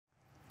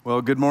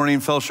Well, good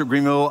morning, Fellowship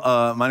Greenville.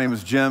 My name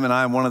is Jim, and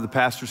I am one of the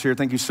pastors here.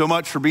 Thank you so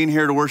much for being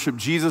here to worship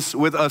Jesus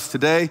with us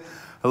today.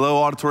 Hello,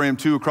 Auditorium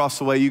 2 across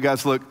the way. You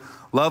guys look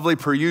lovely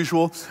per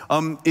usual.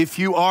 If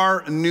you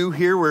are new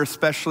here, we're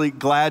especially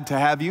glad to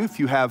have you. If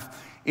you have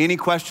any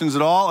questions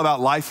at all about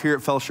life here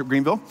at Fellowship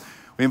Greenville,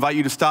 we invite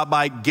you to stop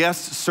by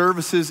guest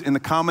services in the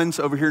Commons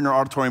over here in our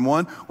Auditorium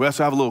 1. We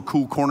also have a little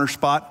cool corner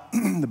spot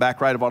in the back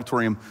right of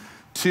Auditorium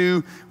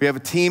 2. We have a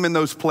team in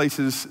those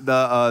places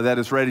that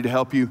is ready to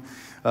help you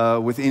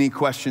with any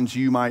questions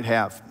you might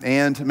have.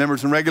 And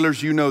members and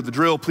regulars, you know the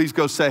drill. Please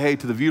go say hey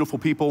to the beautiful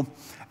people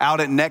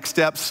out at Next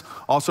Steps,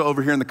 also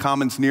over here in the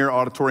Commons near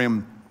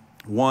Auditorium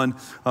 1.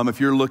 If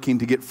you're looking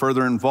to get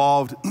further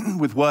involved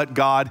with what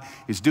God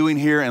is doing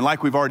here, and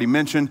like we've already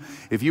mentioned,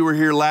 if you were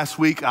here last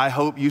week, I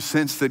hope you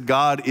sense that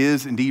God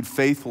is indeed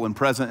faithful and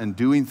present and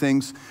doing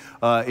things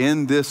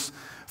in this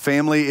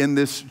family, in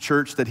this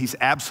church, that he's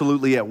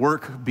absolutely at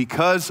work.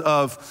 Because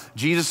of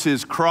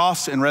Jesus'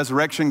 cross and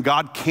resurrection,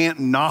 God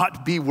can't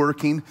not be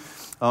working.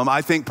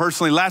 I think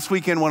personally, last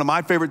weekend, one of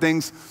my favorite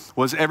things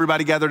was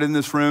everybody gathered in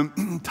this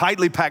room,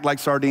 tightly packed like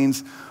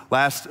sardines,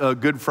 last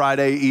Good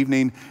Friday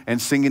evening,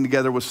 and singing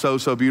together was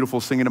so beautiful,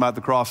 singing about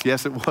the cross.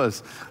 Yes, it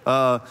was.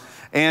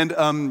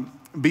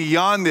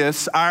 Beyond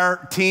this, our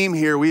team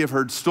here, we have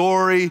heard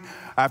story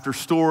after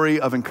story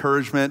of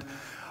encouragement.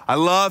 I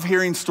love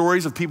hearing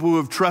stories of people who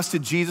have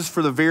trusted Jesus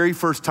for the very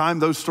first time.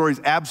 Those stories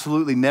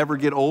absolutely never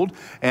get old.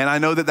 And I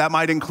know that that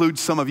might include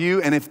some of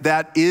you. And if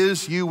that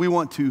is you, we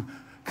want to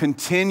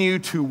continue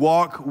to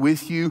walk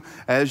with you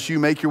as you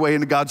make your way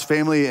into God's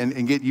family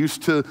and get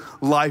used to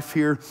life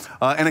here.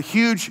 And a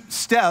huge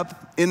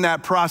step in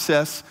that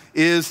process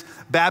is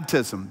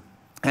baptism.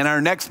 And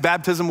our next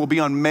baptism will be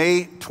on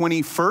May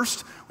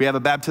 21st. We have a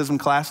baptism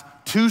class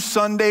 2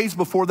 Sundays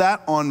before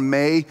that on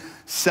May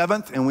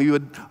 7th. And we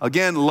would,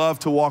 again, love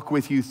to walk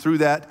with you through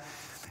that.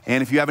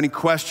 And if you have any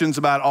questions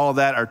about all of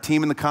that, our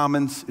team in the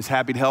Commons is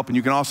happy to help. And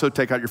you can also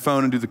take out your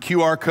phone and do the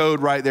QR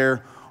code right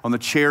there on the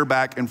chair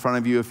back in front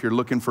of you if you're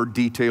looking for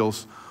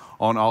details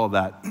on all of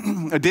that.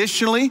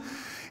 Additionally,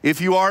 if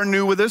you are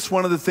new with us,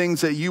 one of the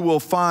things that you will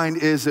find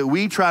is that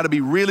we try to be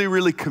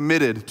really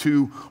committed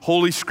to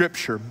Holy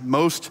Scripture.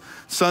 Most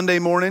Sunday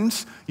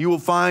mornings, you will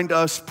find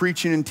us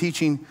preaching and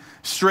teaching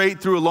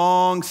straight through a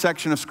long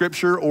section of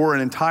Scripture or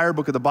an entire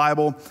book of the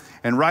Bible.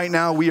 And right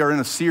now we are in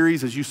a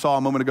series, as you saw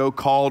a moment ago,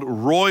 called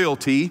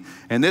Royalty.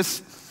 And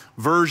this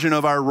version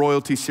of our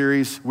Royalty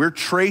series, we're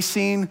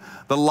tracing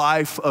the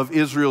life of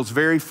Israel's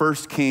very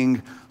first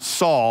king,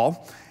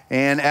 Saul.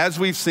 And as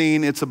we've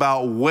seen, it's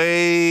about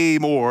way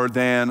more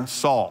than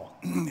Saul.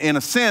 In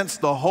a sense,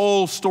 the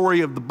whole story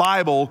of the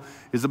Bible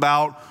is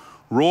about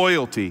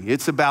royalty.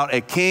 It's about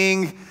a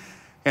king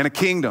and a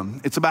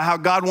kingdom. It's about how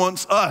God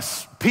wants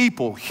us,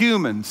 people,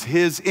 humans,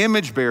 his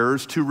image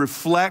bearers, to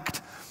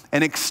reflect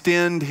and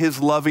extend his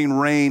loving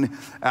reign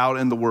out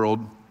in the world.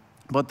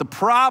 But the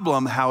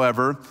problem,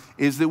 however,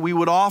 is that we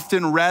would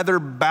often rather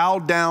bow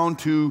down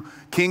to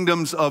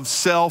kingdoms of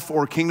self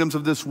or kingdoms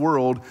of this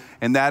world,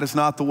 and that is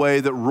not the way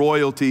that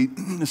royalty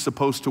is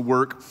supposed to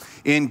work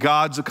in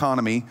God's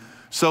economy.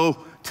 So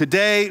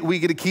today we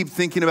get to keep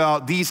thinking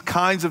about these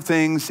kinds of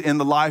things in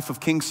the life of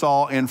King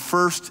Saul in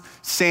 1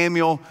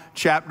 Samuel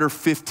chapter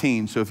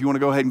 15. So if you want to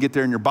go ahead and get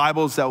there in your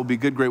Bibles, that would be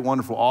good, great,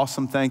 wonderful,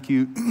 awesome, thank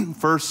you.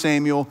 1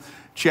 Samuel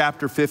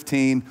chapter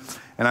 15.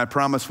 And I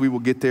promise we will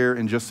get there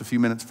in just a few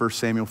minutes, 1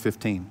 Samuel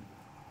 15.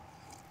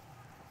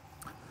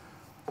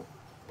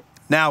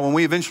 Now, when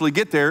we eventually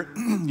get there,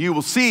 you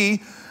will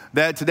see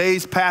that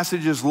today's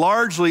passage is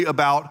largely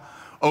about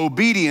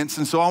obedience.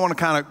 And so I want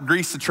to kind of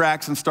grease the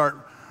tracks and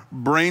start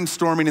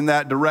brainstorming in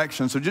that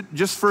direction. So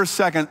just for a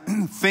second,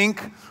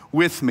 think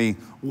with me.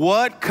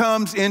 What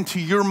comes into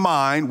your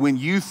mind when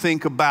you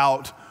think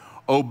about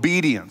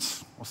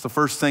obedience? What's the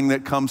first thing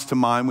that comes to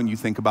mind when you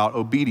think about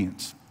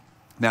obedience?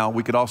 Now,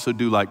 we could also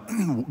do like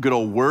good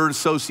old word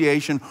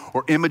association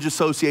or image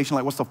association,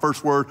 like what's the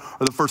first word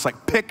or the first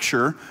like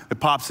picture that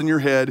pops in your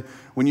head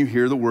when you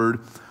hear the word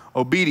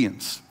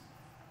obedience.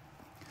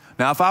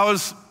 Now, if I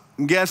was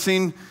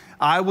guessing,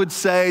 I would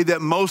say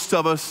that most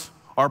of us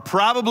are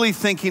probably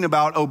thinking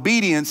about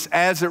obedience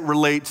as it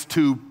relates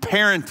to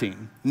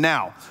parenting.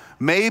 Now,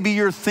 maybe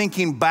you're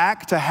thinking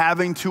back to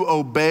having to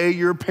obey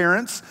your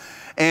parents,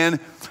 and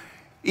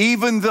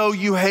even though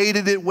you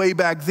hated it way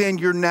back then,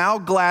 you're now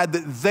glad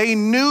that they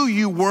knew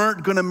you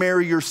weren't gonna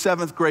marry your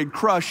 7th grade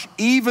crush,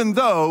 even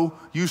though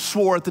you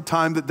swore at the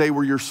time that they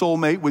were your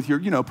soulmate with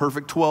your,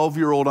 perfect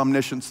 12-year-old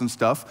omniscience and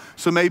stuff.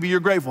 So maybe you're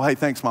grateful. Hey,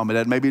 thanks, Mom and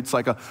Dad. Maybe it's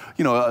like a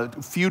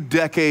few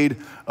decade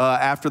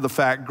after the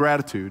fact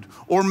gratitude.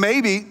 Or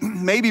maybe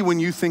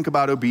when you think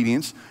about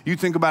obedience, you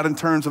think about in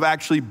terms of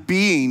actually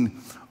being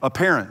a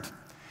parent.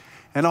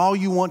 And all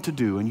you want to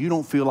do, and you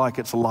don't feel like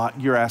it's a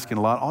lot, you're asking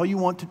a lot, all you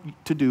want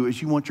to do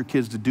is you want your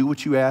kids to do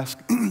what you ask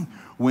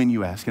when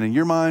you ask. And in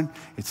your mind,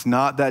 it's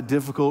not that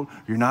difficult.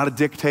 You're not a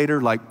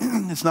dictator. Like,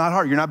 it's not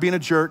hard. You're not being a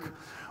jerk.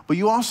 But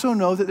you also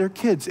know that they're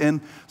kids.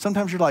 And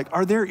sometimes you're like,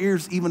 are their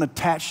ears even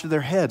attached to their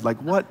head? Like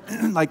what?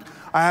 Like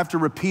I have to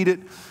repeat it,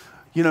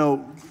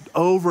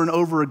 over and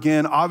over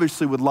again,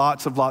 obviously with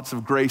lots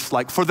of grace,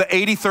 like for the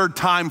 83rd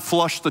time,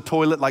 flush the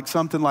toilet, like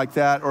something like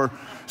that. Or,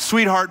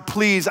 sweetheart,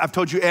 please, I've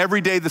told you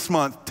every day this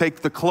month,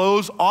 take the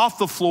clothes off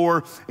the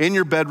floor in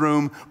your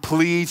bedroom,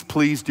 please,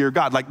 please, dear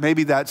God. Like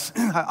maybe that's,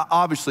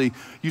 obviously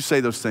you say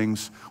those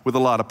things with a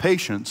lot of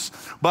patience.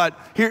 But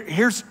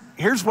here's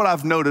what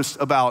I've noticed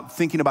about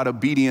thinking about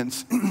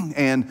obedience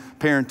and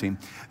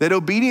parenting. That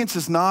obedience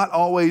is not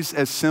always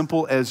as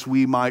simple as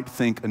we might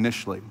think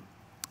initially.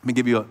 Let me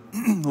give you a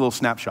little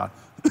snapshot.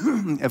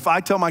 If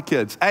I tell my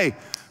kids, hey,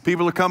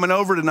 people are coming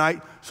over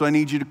tonight, so I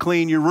need you to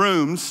clean your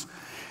rooms,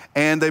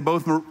 and they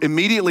both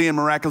immediately and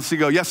miraculously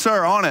go, yes,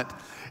 sir, on it.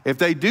 If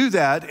they do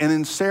that, and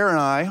then Sarah and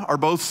I are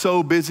both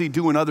so busy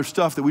doing other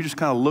stuff that we just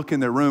kind of look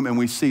in their room and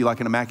we see like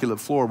an immaculate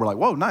floor, we're like,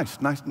 whoa,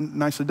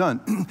 nicely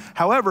done.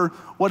 However,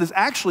 what has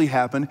actually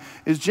happened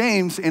is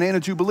James and Anna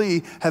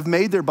Jubilee have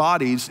made their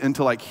bodies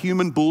into like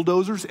human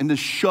bulldozers and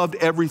just shoved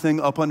everything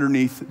up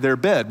underneath their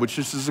bed, which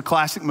is a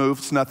classic move,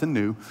 it's nothing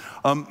new.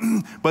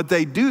 But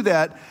they do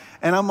that,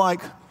 and I'm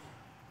like,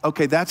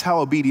 okay, that's how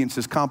obedience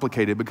is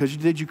complicated, because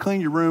did you clean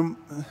your room?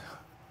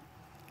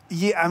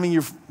 Yeah, I mean,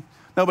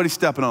 nobody's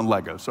stepping on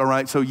Legos, all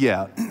right? So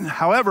yeah.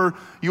 However,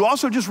 you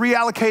also just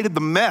reallocated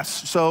the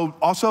mess. So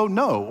also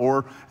no.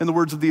 Or in the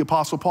words of the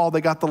Apostle Paul,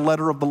 they got the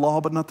letter of the law,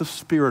 but not the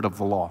spirit of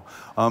the law.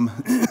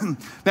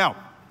 Now,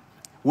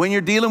 when you're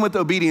dealing with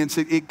obedience,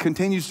 it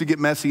continues to get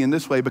messy in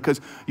this way,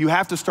 because you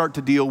have to start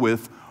to deal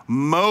with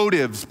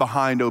motives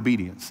behind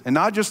obedience. And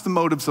not just the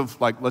motives of,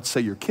 like, let's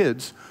say your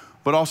kids,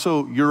 but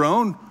also your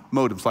own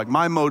motives, like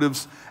my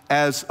motives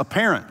as a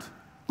parent.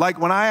 Like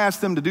when I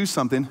ask them to do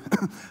something,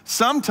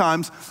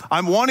 sometimes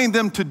I'm wanting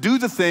them to do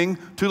the thing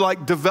to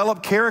like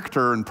develop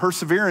character and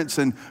perseverance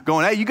and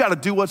going, hey, you got to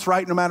do what's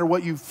right no matter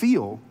what you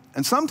feel.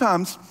 And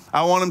sometimes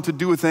I want them to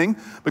do a thing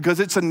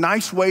because it's a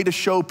nice way to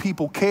show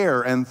people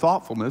care and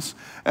thoughtfulness.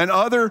 And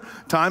other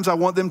times I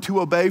want them to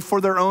obey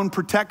for their own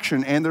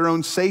protection and their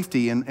own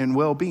safety and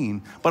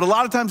well-being. But a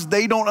lot of times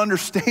they don't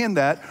understand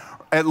that,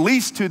 at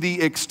least to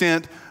the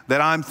extent that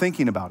I'm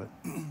thinking about it.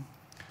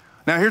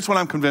 Now, here's what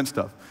I'm convinced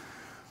of.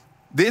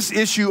 This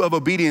issue of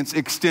obedience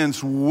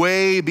extends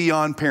way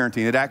beyond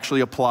parenting. It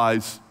actually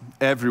applies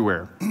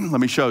everywhere.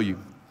 Let me show you.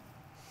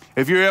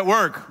 If you're at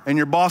work and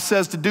your boss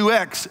says to do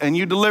X and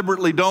you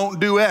deliberately don't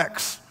do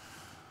X,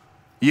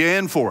 you're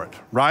in for it,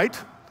 right?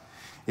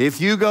 If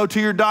you go to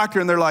your doctor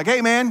and they're like,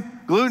 hey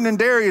man, gluten and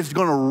dairy is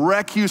gonna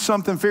wreck you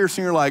something fierce,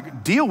 and you're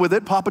like, deal with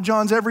it, Papa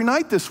John's every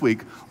night this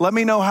week. Let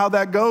me know how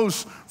that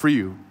goes for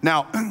you.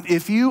 Now,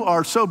 if you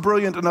are so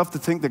brilliant enough to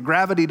think that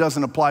gravity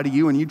doesn't apply to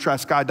you and you try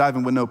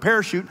skydiving with no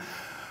parachute,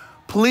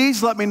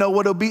 please let me know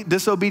what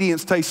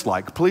disobedience tastes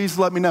like. Please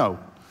let me know.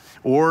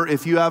 Or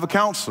if you have a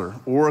counselor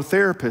or a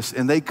therapist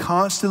and they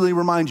constantly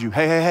remind you,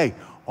 hey,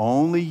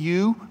 only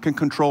you can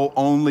control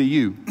only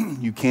you.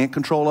 You can't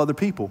control other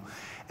people.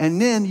 And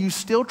then you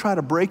still try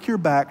to break your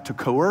back to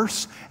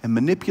coerce and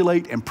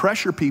manipulate and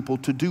pressure people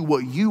to do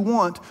what you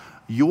want,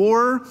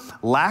 your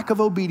lack of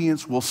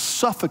obedience will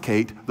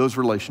suffocate those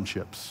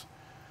relationships.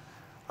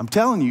 I'm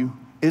telling you,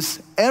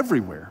 it's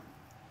everywhere.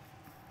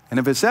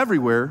 And if it's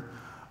everywhere,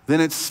 then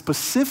it's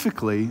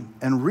specifically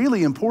and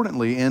really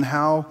importantly in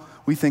how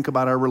we think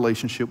about our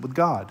relationship with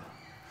God.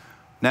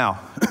 Now,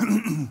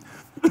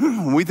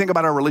 when we think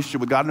about our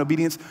relationship with God and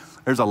obedience,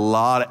 there's a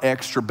lot of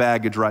extra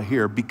baggage right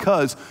here,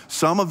 because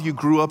some of you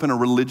grew up in a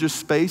religious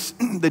space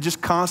that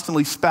just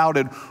constantly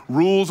spouted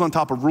rules on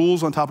top of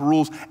rules on top of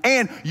rules,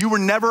 and you were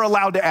never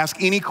allowed to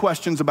ask any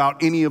questions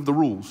about any of the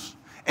rules.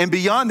 And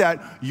beyond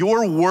that,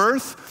 your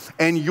worth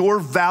and your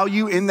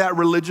value in that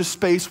religious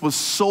space was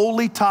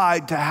solely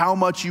tied to how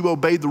much you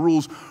obeyed the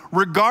rules,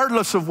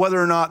 regardless of whether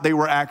or not they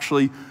were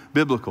actually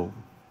biblical.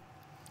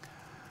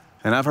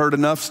 And I've heard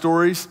enough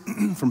stories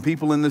from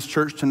people in this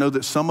church to know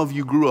that some of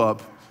you grew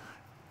up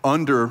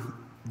under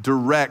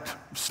direct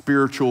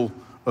spiritual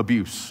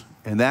abuse.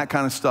 And that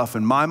kind of stuff,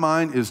 in my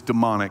mind, is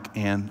demonic,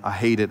 and I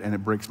hate it, and it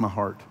breaks my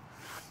heart.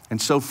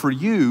 And so for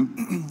you,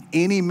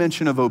 any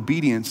mention of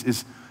obedience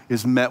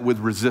is met with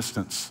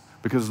resistance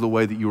because of the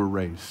way that you were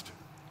raised.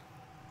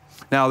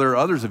 Now, there are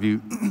others of you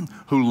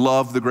who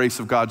love the grace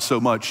of God so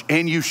much,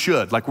 and you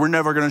should. Like, we're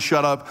never gonna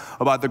shut up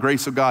about the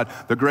grace of God,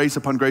 the grace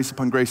upon grace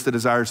upon grace that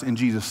is ours in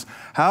Jesus.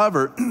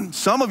 However,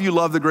 some of you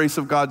love the grace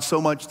of God so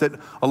much that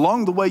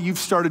along the way you've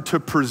started to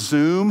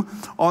presume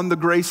on the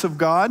grace of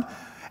God,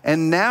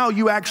 and now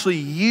you actually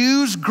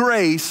use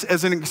grace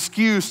as an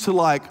excuse to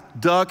like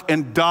duck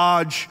and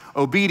dodge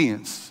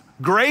obedience.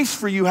 Grace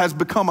for you has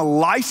become a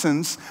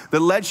license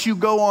that lets you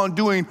go on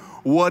doing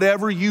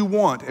whatever you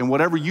want and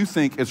whatever you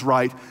think is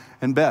right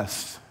and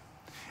best.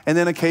 And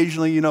then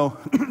occasionally,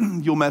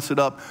 you'll mess it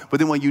up, but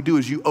then what you do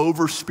is you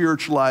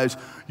over-spiritualize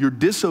your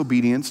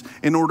disobedience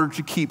in order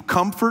to keep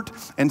comfort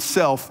and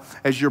self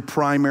as your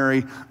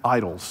primary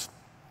idols.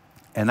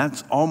 And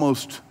that's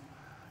almost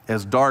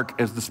as dark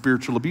as the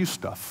spiritual abuse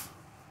stuff.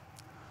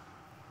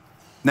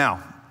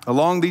 Now,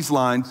 along these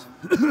lines,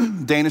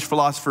 Danish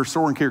philosopher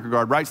Søren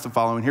Kierkegaard writes the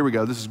following. Here we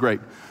go, this is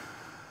great.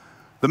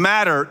 The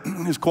matter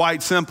is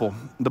quite simple.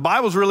 The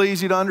Bible's really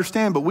easy to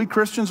understand, but we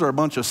Christians are a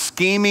bunch of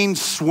scheming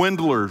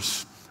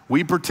swindlers.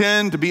 We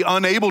pretend to be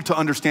unable to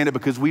understand it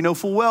because we know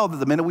full well that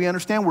the minute we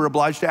understand, we're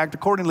obliged to act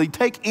accordingly.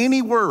 Take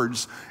any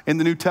words in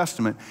the New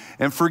Testament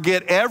and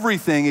forget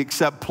everything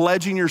except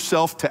pledging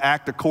yourself to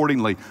act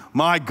accordingly.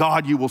 My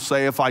God, you will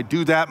say, if I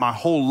do that, my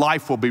whole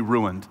life will be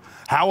ruined.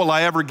 How will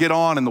I ever get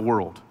on in the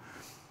world?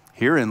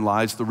 Herein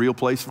lies the real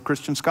place of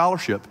Christian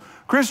scholarship.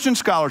 Christian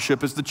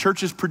scholarship is the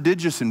church's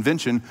prodigious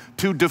invention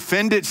to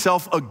defend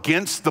itself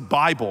against the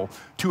Bible,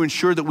 to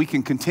ensure that we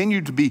can continue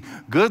to be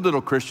good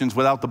little Christians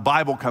without the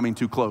Bible coming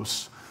too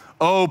close.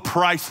 Oh,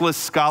 priceless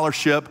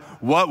scholarship,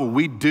 what will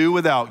we do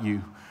without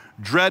you?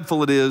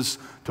 Dreadful it is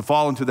to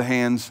fall into the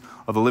hands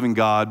of the living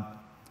God.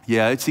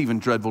 Yeah, it's even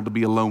dreadful to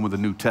be alone with the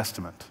New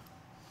Testament.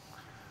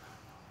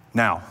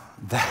 Now,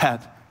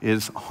 that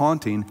is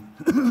haunting,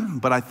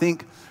 but I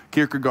think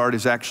Kierkegaard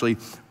is actually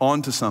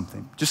onto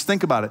something. Just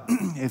think about it.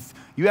 If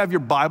you have your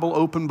Bible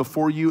open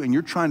before you and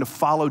you're trying to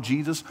follow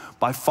Jesus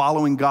by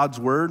following God's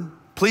word,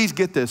 please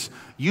get this.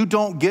 You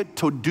don't get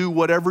to do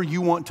whatever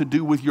you want to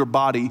do with your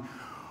body,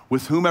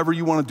 with whomever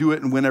you want to do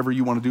it and whenever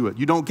you want to do it.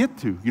 You don't get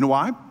to. You know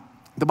why?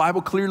 The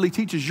Bible clearly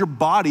teaches your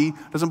body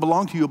doesn't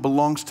belong to you, it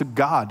belongs to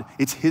God.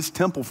 It's his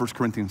temple, 1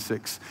 Corinthians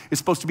 6. It's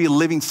supposed to be a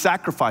living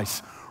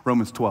sacrifice,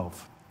 Romans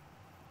 12.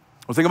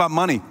 Well, think about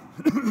money.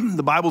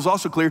 The Bible's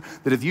also clear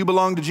that if you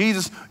belong to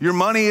Jesus, your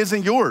money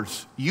isn't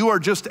yours. You are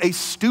just a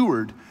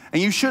steward.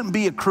 And you shouldn't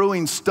be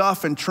accruing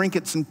stuff and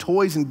trinkets and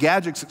toys and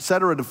gadgets,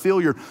 etc., to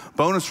fill your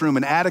bonus room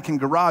and attic and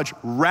garage.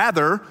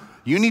 Rather,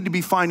 you need to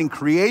be finding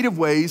creative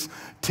ways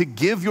to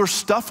give your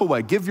stuff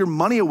away, give your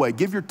money away,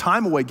 give your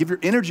time away, give your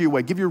energy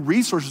away, give your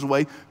resources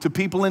away to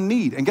people in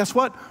need. And guess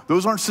what?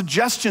 Those aren't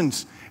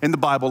suggestions in the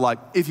Bible like,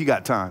 if you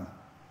got time.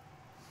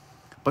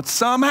 But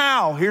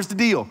somehow, here's the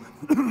deal,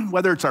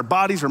 whether it's our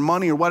bodies or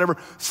money or whatever,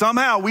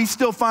 somehow we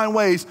still find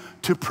ways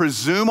to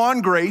presume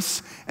on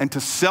grace and to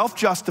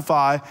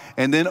self-justify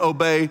and then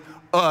obey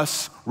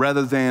us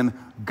rather than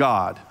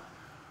God.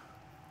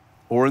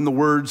 Or in the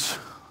words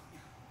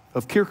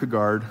of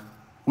Kierkegaard,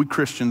 we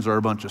Christians are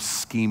a bunch of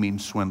scheming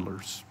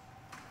swindlers.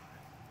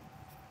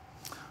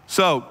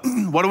 So,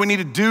 what do we need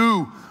to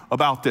do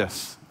about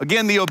this?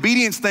 Again, the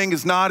obedience thing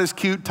is not as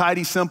cute,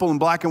 tidy, simple, and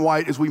black and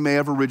white as we may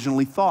have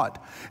originally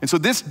thought. And so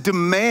this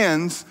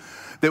demands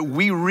that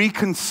we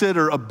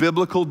reconsider a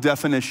biblical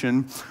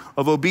definition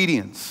of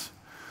obedience.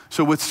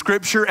 So with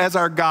Scripture as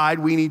our guide,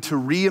 we need to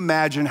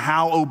reimagine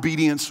how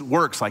obedience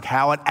works, like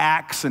how it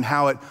acts and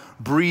how it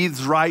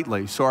breathes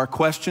rightly. So our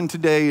question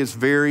today is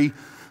very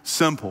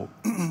simple.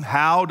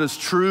 How does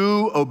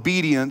true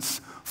obedience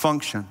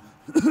function?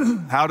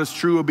 How does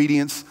true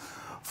obedience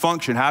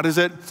function? How does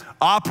it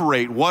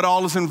operate? What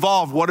all is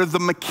involved? What are the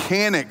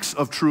mechanics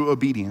of true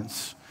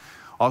obedience?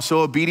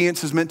 Also,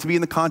 obedience is meant to be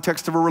in the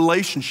context of a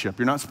relationship.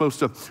 You're not supposed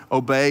to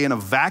obey in a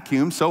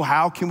vacuum. So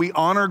how can we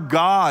honor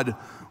God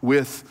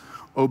with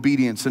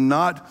obedience and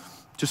not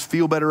just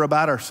feel better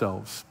about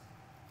ourselves?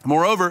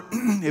 Moreover,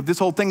 if this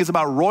whole thing is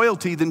about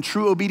royalty, then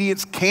true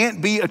obedience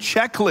can't be a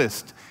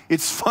checklist.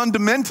 It's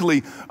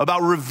fundamentally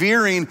about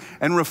revering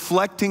and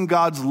reflecting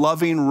God's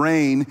loving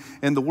reign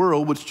in the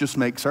world, which just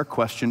makes our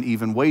question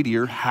even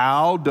weightier.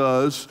 How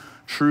does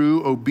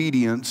true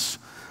obedience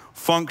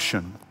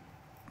function?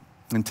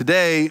 And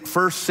today,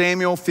 1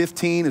 Samuel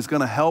 15 is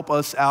gonna help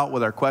us out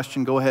with our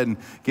question. Go ahead and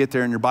get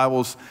there in your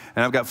Bibles.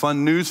 And I've got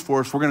fun news for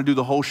us. We're gonna do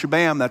the whole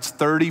shebang. That's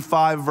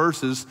 35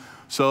 verses.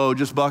 So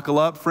just buckle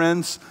up,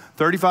 friends.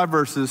 35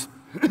 verses.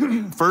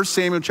 1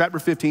 Samuel chapter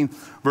 15,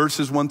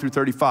 verses 1 through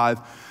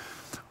 35.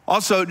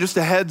 Also, just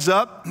a heads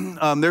up,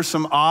 there's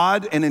some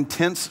odd and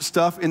intense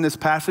stuff in this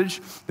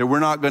passage that we're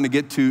not going to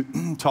get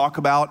to talk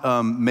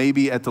about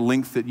maybe at the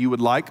length that you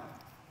would like.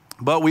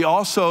 But we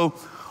also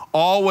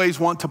always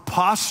want to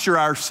posture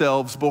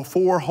ourselves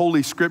before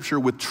Holy Scripture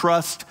with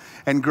trust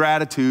and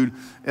gratitude,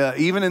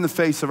 even in the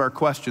face of our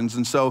questions.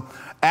 And so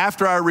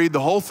after I read the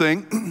whole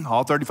thing,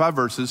 all 35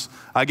 verses,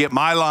 I get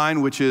my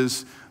line, which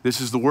is, this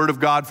is the word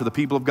of God for the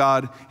people of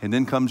God. And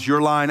then comes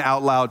your line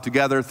out loud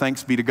together.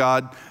 Thanks be to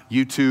God.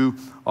 You too,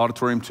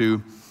 auditorium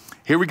too.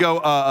 Here we go.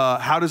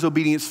 How does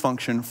obedience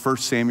function? 1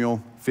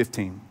 Samuel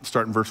 15,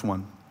 start in verse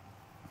 1.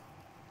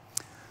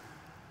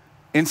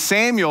 And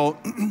Samuel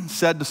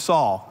said to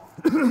Saul,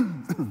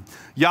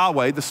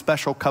 Yahweh, the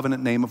special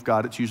covenant name of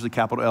God, it's usually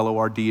capital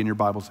L-O-R-D in your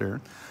Bibles there.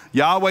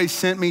 Yahweh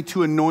sent me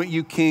to anoint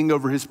you king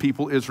over his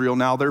people Israel.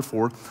 Now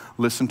therefore,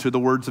 listen to the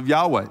words of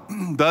Yahweh.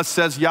 Thus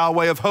says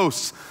Yahweh of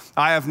hosts,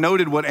 I have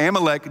noted what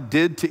Amalek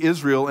did to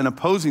Israel in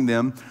opposing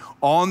them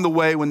on the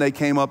way when they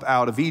came up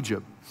out of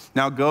Egypt.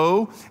 Now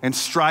go and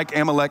strike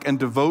Amalek and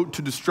devote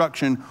to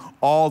destruction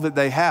all that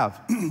they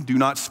have. Do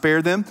not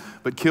spare them,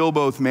 but kill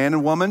both man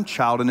and woman,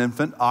 child and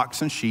infant,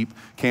 ox and sheep,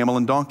 camel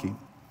and donkey.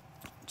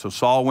 So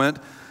Saul went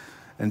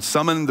and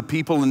summoned the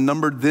people and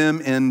numbered them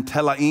in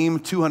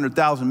Telaim,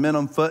 200,000 men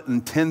on foot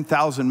and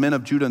 10,000 men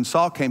of Judah. And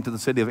Saul came to the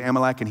city of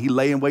Amalek, and he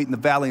lay in wait in the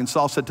valley. And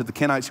Saul said to the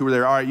Kenites who were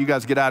there, all right, you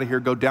guys get out of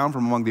here, go down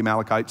from among the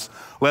Amalekites,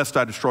 lest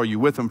I destroy you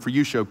with them, for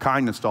you showed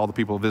kindness to all the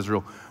people of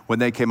Israel when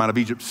they came out of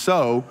Egypt.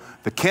 So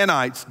the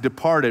Kenites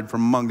departed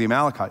from among the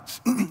Amalekites.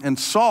 And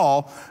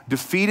Saul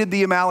defeated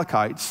the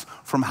Amalekites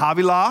from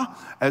Havilah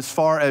as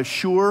far as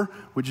Shur,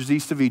 which is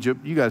east of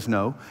Egypt, you guys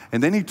know.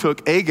 And then he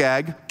took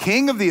Agag,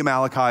 king of the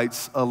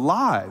Amalekites,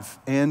 alive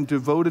and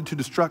devoted to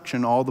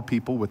destruction all the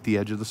people with the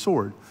edge of the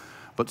sword.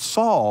 But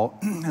Saul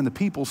and the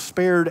people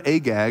spared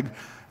Agag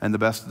and the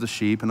best of the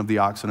sheep and of the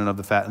oxen and of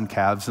the fattened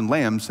calves and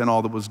lambs and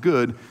all that was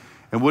good,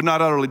 and would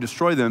not utterly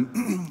destroy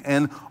them.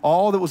 And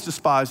all that was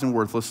despised and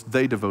worthless,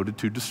 they devoted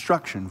to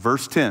destruction.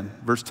 Verse 10.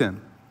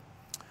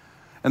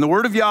 And the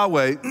word of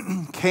Yahweh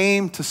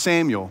came to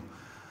Samuel.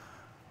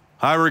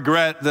 I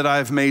regret that I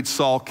have made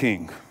Saul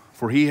king,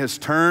 for he has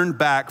turned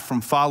back from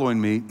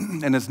following me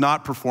and has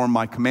not performed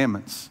my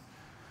commandments.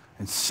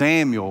 And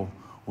Samuel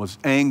was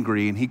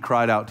angry, and he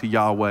cried out to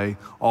Yahweh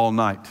all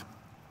night.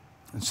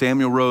 And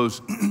Samuel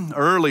rose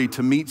early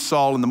to meet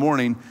Saul in the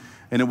morning,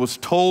 and it was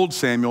told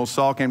Samuel,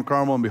 Saul came to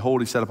Carmel, and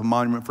behold, he set up a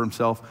monument for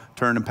himself,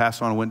 turned and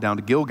passed on and went down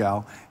to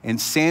Gilgal.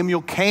 And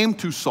Samuel came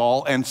to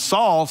Saul, and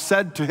Saul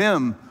said to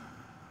him,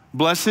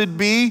 Blessed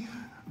be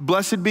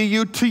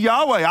you to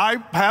Yahweh. I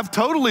have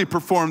totally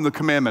performed the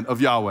commandment of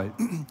Yahweh.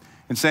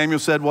 And Samuel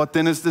said, what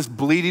then is this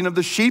bleating of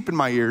the sheep in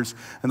my ears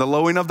and the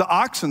lowing of the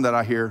oxen that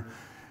I hear?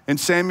 And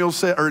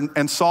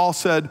Saul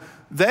said,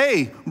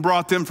 they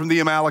brought them from the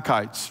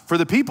Amalekites, for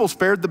the people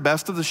spared the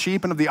best of the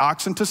sheep and of the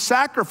oxen to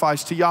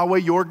sacrifice to Yahweh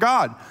your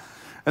God,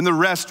 and the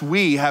rest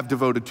we have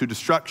devoted to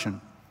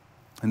destruction.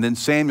 And then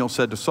Samuel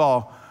said to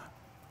Saul,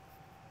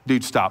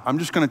 dude, stop. I'm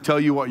just going to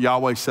tell you what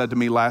Yahweh said to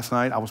me last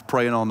night. I was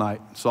praying all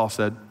night. Saul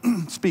said,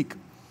 speak.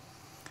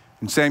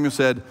 And Samuel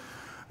said,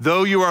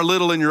 though you are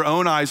little in your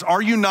own eyes,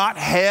 are you not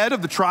head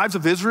of the tribes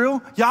of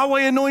Israel?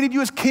 Yahweh anointed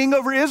you as king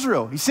over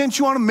Israel. He sent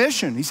you on a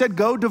mission. He said,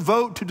 go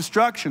devote to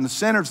destruction the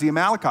sinners, the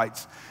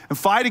Amalekites, and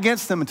fight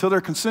against them until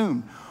they're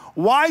consumed.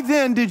 Why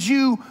then did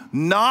you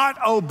not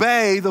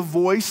obey the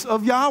voice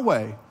of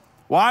Yahweh?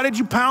 Why did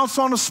you pounce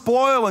on the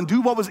spoil and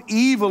do what was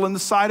evil in the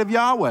sight of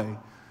Yahweh?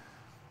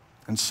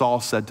 And Saul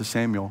said to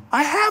Samuel,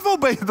 I have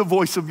obeyed the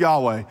voice of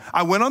Yahweh.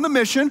 I went on the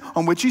mission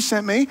on which he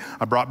sent me.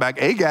 I brought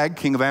back Agag,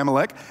 king of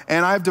Amalek,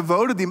 and I have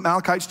devoted the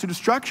Amalekites to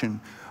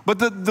destruction. But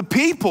the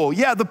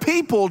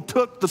people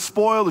took the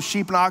spoil, the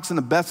sheep and oxen,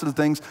 the best of the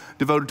things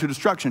devoted to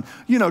destruction,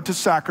 to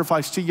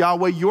sacrifice to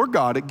Yahweh your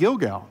God at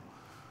Gilgal.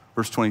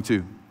 Verse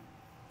 22.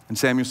 And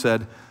Samuel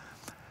said,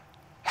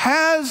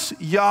 has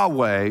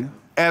Yahweh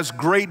as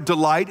great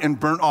delight in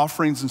burnt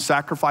offerings and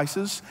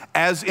sacrifices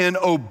as in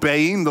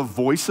obeying the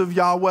voice of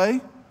Yahweh?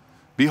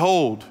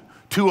 Behold,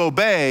 to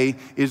obey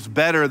is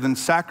better than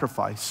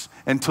sacrifice,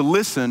 and to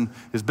listen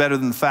is better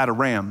than the fat of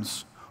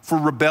rams. For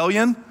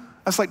rebellion,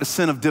 that's like the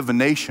sin of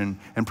divination,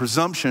 and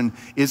presumption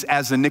is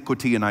as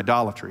iniquity and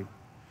idolatry.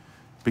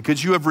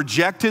 Because you have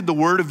rejected the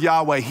word of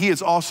Yahweh, he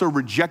has also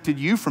rejected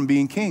you from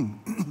being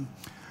king.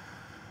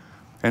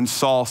 And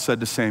Saul said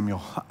to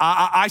Samuel,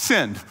 I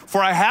sinned,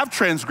 for I have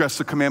transgressed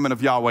the commandment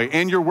of Yahweh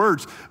and your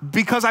words,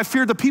 because I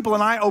feared the people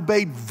and I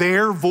obeyed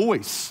their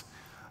voice.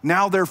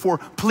 Now, therefore,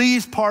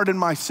 please pardon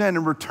my sin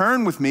and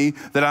return with me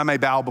that I may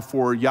bow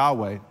before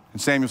Yahweh.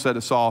 And Samuel said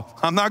to Saul,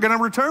 I'm not going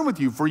to return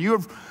with you, for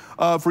you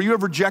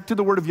have rejected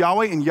the word of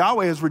Yahweh, and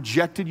Yahweh has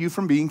rejected you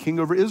from being king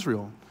over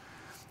Israel.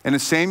 And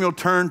as Samuel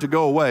turned to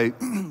go away,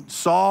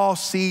 Saul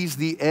seized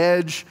the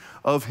edge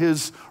of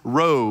his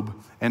robe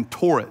and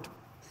tore it.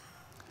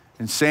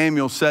 And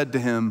Samuel said to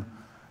him,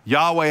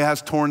 Yahweh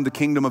has torn the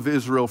kingdom of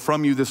Israel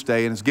from you this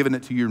day and has given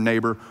it to your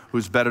neighbor who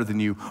is better than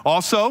you.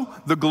 Also,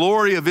 the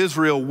glory of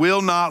Israel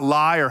will not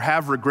lie or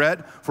have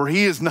regret, for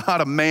he is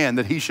not a man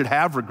that he should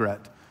have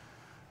regret.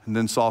 And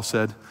then Saul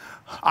said,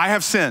 I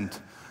have sinned,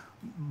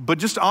 but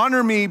just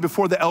honor me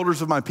before the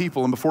elders of my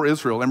people and before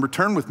Israel, and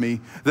return with me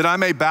that I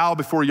may bow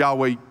before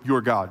Yahweh your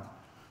God.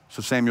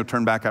 So Samuel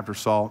turned back after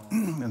Saul,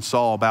 and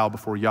Saul bowed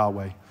before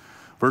Yahweh.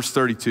 Verse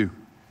 32.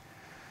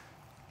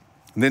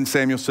 And then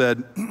Samuel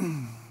said,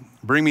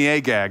 bring me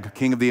Agag,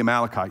 king of the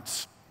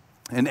Amalekites.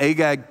 And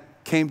Agag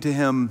came to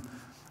him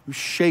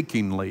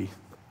shakingly.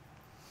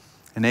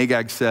 And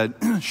Agag said,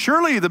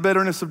 surely the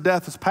bitterness of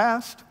death is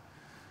past.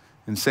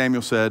 And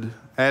Samuel said,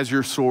 as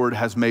your sword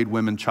has made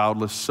women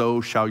childless,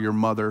 so shall your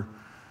mother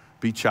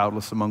be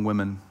childless among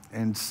women.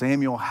 And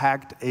Samuel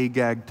hacked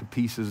Agag to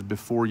pieces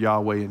before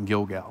Yahweh in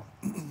Gilgal.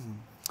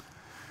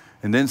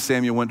 And then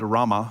Samuel went to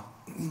Ramah,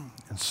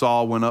 and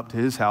Saul went up to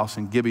his house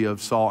in Gibeah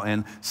of Saul.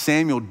 And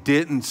Samuel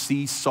didn't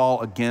see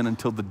Saul again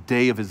until the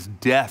day of his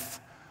death.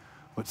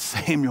 But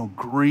Samuel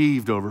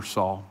grieved over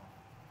Saul.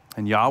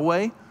 And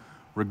Yahweh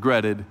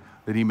regretted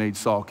that he made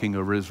Saul king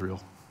over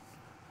Israel.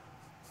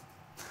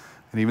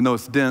 And even though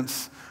it's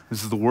dense,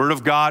 this is the word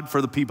of God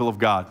for the people of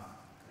God.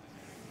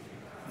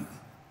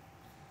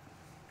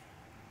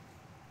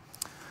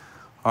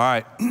 All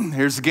right,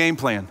 here's the game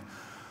plan.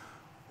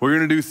 We're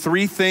gonna do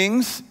 3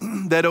 things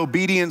that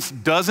obedience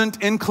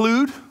doesn't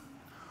include.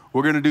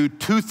 We're gonna do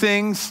 2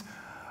 things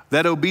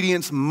that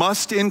obedience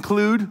must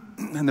include,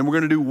 and then we're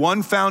gonna do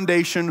 1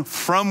 foundation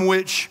from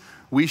which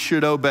we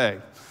should obey.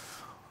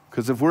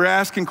 Because if we're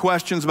asking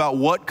questions about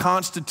what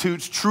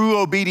constitutes true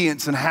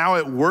obedience and how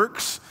it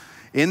works,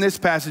 in this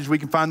passage we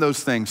can find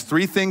those things.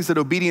 3 things that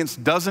obedience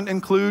doesn't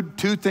include,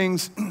 2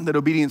 things that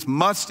obedience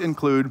must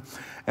include,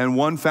 and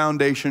 1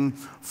 foundation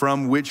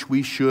from which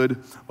we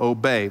should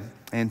obey.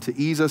 And to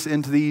ease us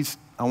into these,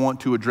 I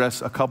want to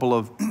address a couple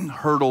of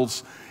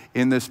hurdles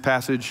in this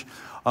passage.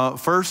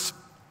 First,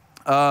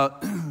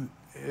 we're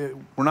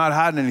not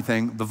hiding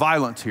anything, the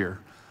violence here.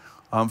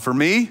 For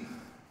me,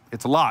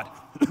 it's a lot.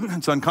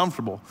 It's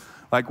uncomfortable.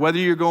 Like whether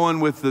you're going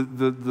with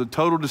the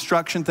total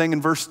destruction thing in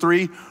verse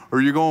 3,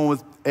 or you're going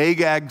with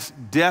Agag's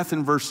death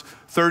in verse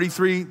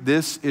 33,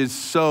 this is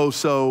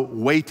so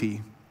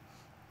weighty.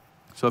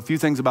 So a few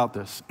things about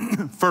this.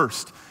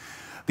 First,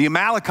 the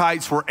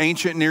Amalekites were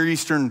ancient Near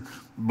Eastern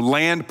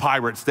land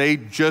pirates. They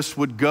just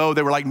would go,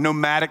 they were like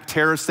nomadic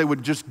terrorists. They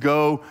would just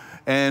go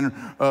and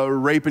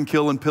rape and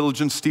kill and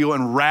pillage and steal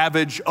and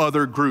ravage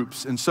other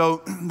groups. And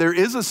so there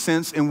is a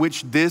sense in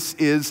which this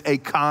is a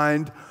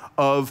kind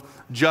of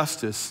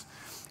justice.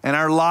 And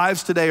our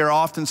lives today are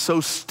often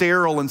so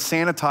sterile and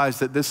sanitized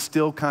that this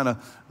still kind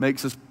of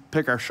makes us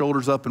pick our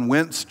shoulders up and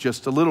wince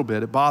just a little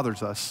bit. It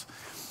bothers us.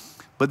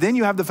 But then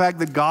you have the fact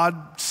that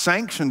God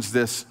sanctions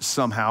this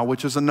somehow,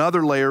 which is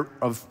another layer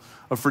of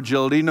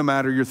fragility, no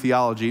matter your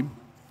theology.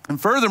 And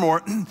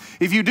furthermore,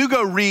 if you do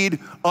go read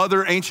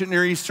other ancient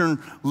Near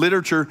Eastern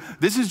literature,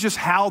 this is just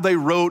how they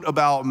wrote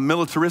about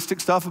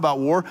militaristic stuff, about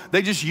war.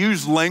 They just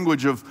used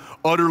language of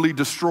utterly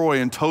destroy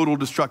and total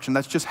destruction.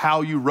 That's just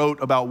how you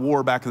wrote about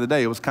war back in the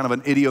day. It was kind of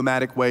an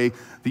idiomatic way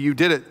that you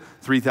did it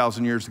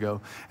 3,000 years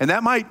ago. And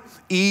that might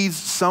ease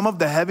some of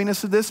the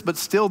heaviness of this, but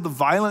still the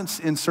violence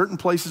in certain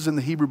places in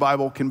the Hebrew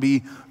Bible can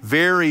be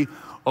very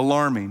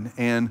alarming.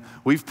 And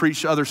we've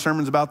preached other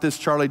sermons about this.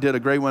 Charlie did a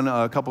great one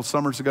a couple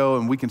summers ago,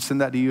 and we can send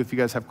that to you if you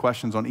guys have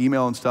questions on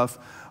email and stuff.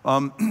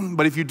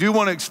 But if you do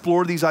want to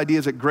explore these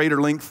ideas at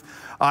greater length,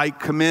 I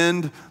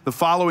commend the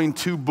following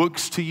 2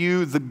 books to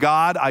you. The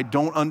God I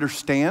Don't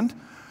Understand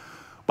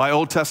by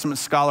Old Testament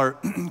scholar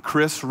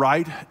Chris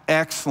Wright.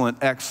 Excellent,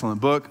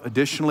 excellent book.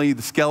 Additionally,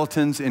 The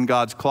Skeletons in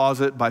God's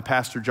Closet by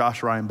Pastor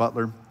Josh Ryan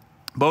Butler.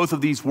 Both of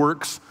these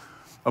works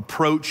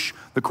approach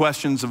the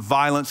questions of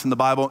violence in the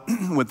Bible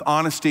with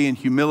honesty and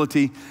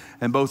humility,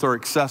 and both are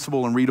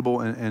accessible and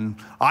readable, and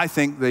I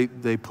think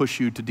they push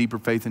you to deeper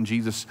faith in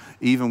Jesus,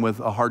 even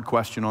with a hard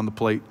question on the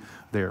plate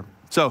there.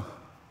 So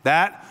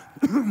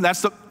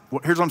here's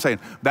what I'm saying.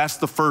 That's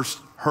the first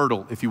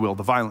hurdle, if you will,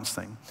 the violence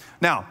thing.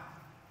 Now,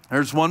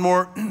 there's one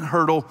more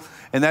hurdle,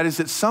 and that is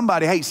that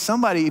somebody,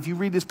 if you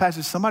read this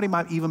passage, somebody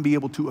might even be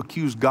able to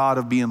accuse God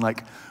of being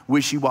like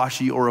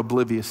wishy-washy or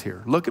oblivious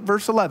here. Look at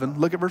verse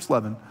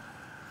 11.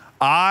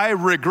 I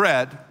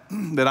regret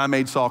that I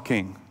made Saul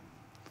king.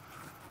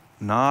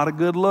 Not a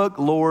good look,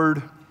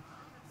 Lord.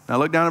 Now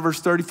look down at verse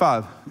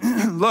 35.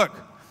 Look,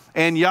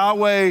 and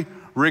Yahweh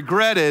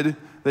regretted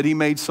that he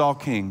made Saul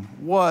king.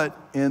 What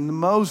in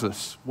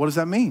Moses? What does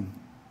that mean?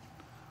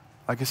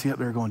 I can see up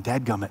there going,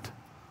 dadgummit.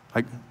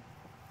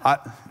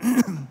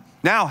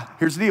 Now,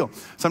 here's the deal.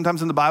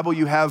 Sometimes in the Bible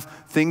you have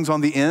things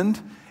on the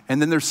end,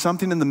 and then there's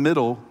something in the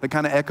middle that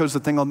kind of echoes the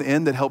thing on the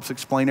end that helps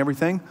explain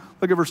everything.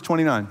 Look at verse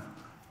 29.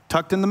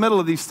 Tucked in the middle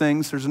of these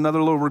things, there's another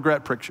little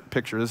regret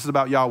picture. This is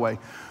about Yahweh.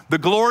 The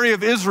glory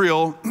of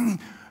Israel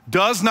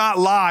does not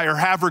lie or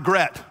have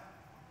regret.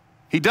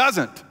 He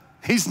doesn't.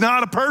 He's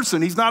not a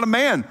person. He's not a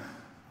man.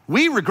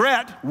 We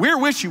regret. We're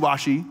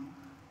wishy-washy.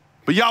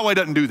 But Yahweh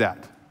doesn't do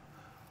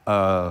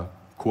that.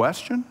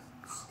 Question?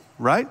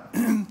 Right?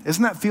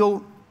 Doesn't that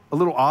feel a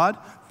little odd?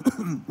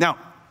 Now,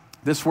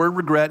 this word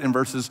regret in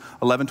verses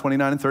 11,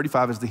 29, and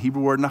 35 is the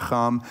Hebrew word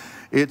nacham.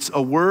 It's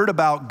a word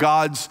about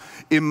God's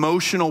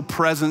emotional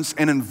presence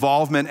and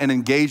involvement and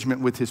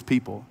engagement with his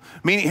people.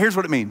 Meaning, here's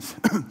what it means.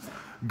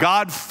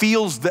 God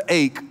feels the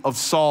ache of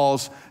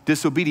Saul's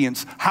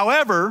disobedience.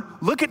 However,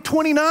 look at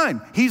 29.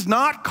 He's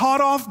not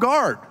caught off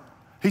guard.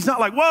 He's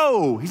not like,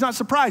 whoa, he's not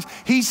surprised.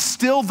 He's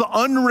still the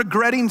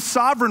unregretting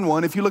sovereign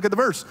one if you look at the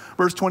verse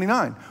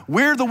 29.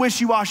 We're the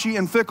wishy-washy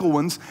and fickle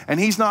ones,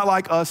 and he's not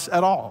like us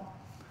at all.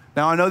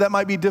 Now, I know that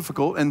might be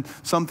difficult, and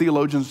some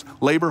theologians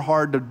labor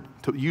hard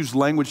to use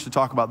language to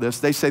talk about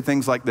this. They say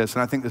things like this,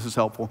 and I think this is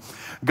helpful.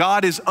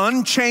 God is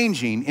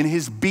unchanging in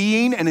his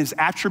being and his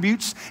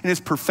attributes, in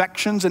his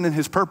perfections and in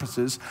his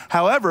purposes.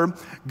 However,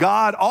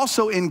 God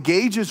also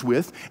engages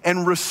with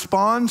and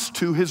responds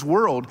to his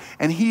world,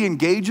 and he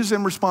engages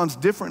and responds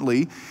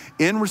differently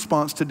in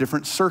response to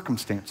different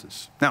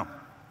circumstances. Now,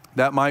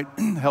 that might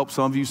help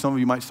some of you. Some of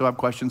you might still have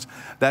questions.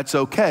 That's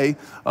okay,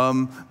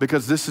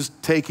 because this is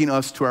taking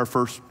us to our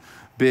first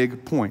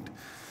big point.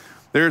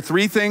 There are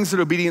 3 things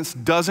that obedience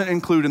doesn't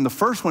include, and the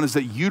first one is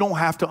that you don't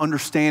have to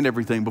understand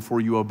everything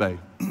before you obey,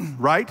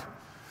 right?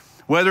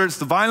 Whether it's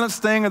the violence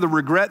thing or the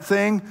regret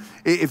thing,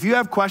 if you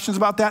have questions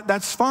about that,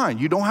 that's fine.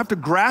 You don't have to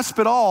grasp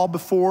it all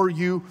before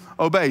you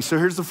obey. So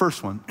here's the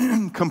first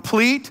one.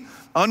 Complete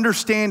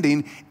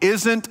understanding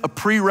isn't a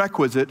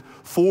prerequisite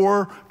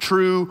for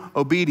true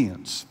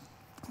obedience.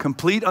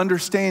 Complete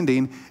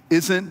understanding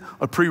isn't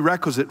a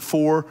prerequisite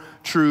for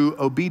true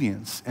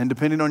obedience. And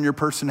depending on your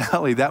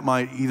personality, that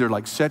might either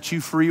like set you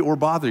free or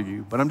bother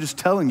you. But I'm just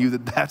telling you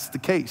that that's the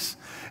case.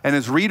 And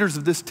as readers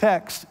of this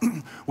text,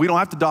 we don't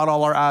have to dot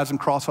all our I's and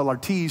cross all our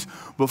T's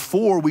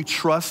before we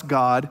trust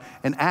God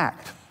and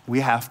act.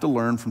 We have to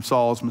learn from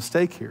Saul's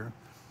mistake here.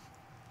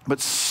 But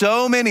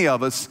so many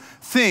of us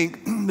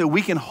think that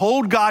we can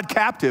hold God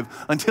captive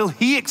until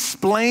he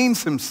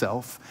explains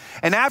himself.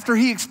 And after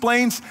he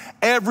explains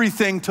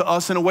everything to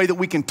us in a way that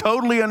we can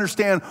totally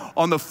understand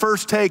on the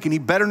first take, and he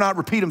better not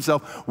repeat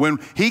himself, when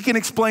he can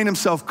explain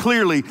himself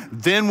clearly,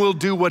 then we'll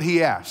do what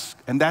he asks.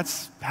 And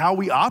that's how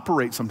we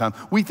operate sometimes.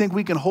 We think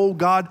we can hold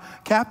God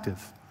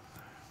captive.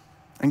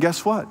 And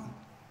guess what?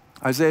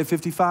 Isaiah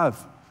 55,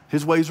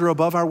 his ways are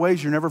above our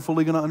ways. You're never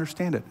fully gonna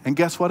understand it. And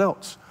guess what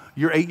else?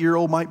 Your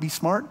 8-year-old might be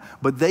smart,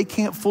 but they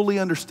can't fully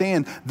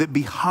understand that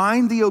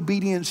behind the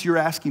obedience you're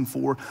asking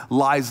for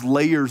lies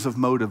layers of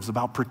motives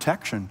about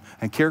protection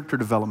and character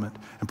development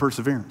and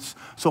perseverance.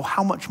 So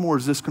how much more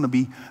is this going to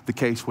be the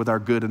case with our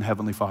good and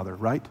heavenly Father,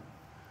 right?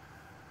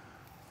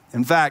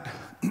 In fact,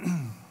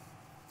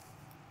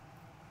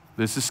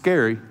 this is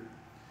scary.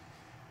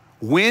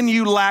 When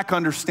you lack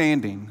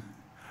understanding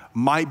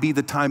might be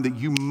the time that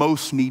you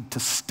most need to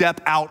step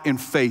out in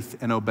faith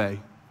and obey.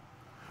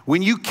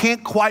 When you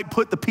can't quite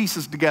put the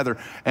pieces together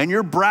and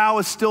your brow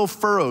is still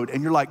furrowed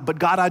and you're like, but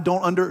God,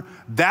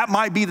 that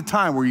might be the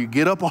time where you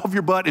get up off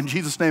your butt in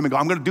Jesus' name and go,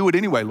 I'm gonna do it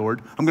anyway,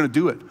 Lord. I'm gonna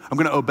do it. I'm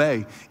gonna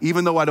obey,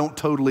 even though I don't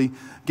totally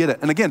get it.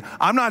 And again,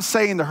 I'm not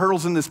saying the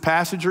hurdles in this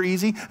passage are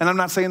easy, and I'm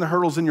not saying the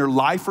hurdles in your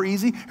life are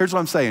easy. Here's what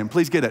I'm saying,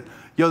 please get it.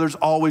 There's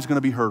always gonna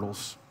be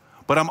hurdles.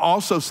 But I'm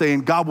also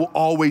saying God will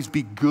always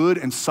be good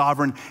and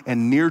sovereign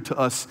and near to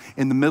us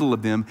in the middle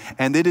of them,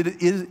 and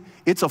that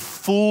it's a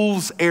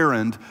fool's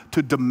errand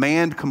to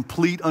demand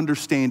complete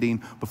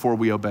understanding before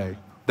we obey.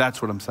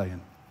 That's what I'm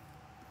saying.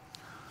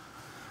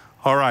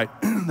 All right,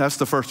 that's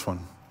the first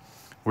one.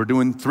 We're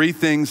doing 3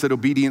 things that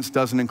obedience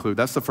doesn't include.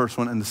 That's the first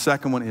one. And the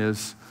second one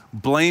is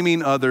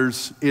blaming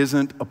others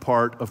isn't a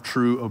part of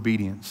true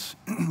obedience.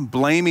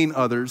 Blaming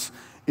others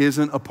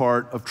isn't a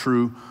part of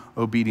true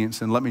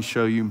obedience. And let me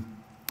show you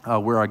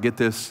where I get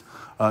this.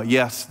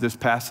 Yes, this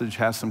passage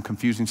has some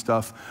confusing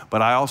stuff,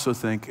 but I also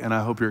think, and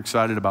I hope you're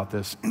excited about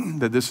this,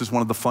 that this is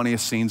one of the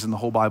funniest scenes in the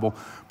whole Bible.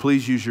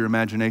 Please use your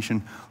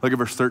imagination. Look at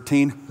verse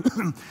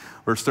 13.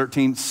 Verse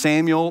 13,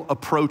 Samuel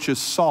approaches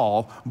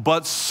Saul,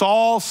 but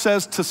Saul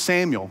says to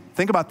Samuel,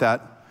 think about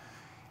that.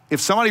 If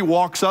somebody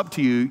walks up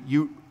to you,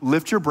 you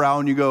lift your brow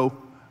and you go,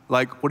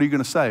 like, what are you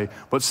gonna say?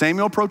 But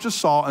Samuel approaches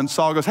Saul and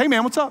Saul goes, hey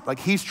man, what's up? Like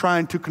he's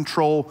trying to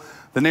control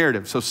the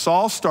narrative. So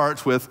Saul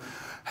starts with,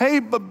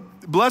 hey,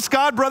 bless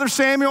God, brother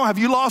Samuel, have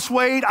you lost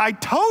weight? I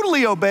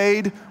totally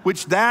obeyed,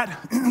 which that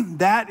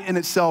in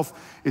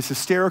itself is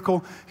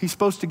hysterical. He's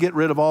supposed to get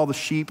rid of all the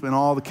sheep and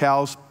all the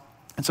cows.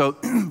 And so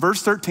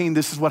verse 13,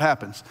 this is what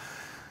happens.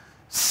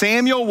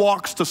 Samuel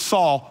walks to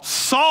Saul.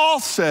 Saul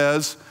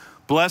says,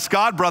 bless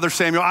God, brother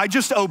Samuel, I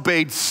just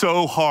obeyed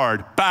so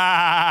hard.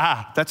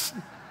 Bah, that's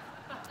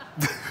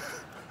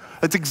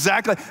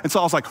exactly, and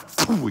Saul's like,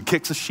 he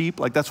kicks a sheep,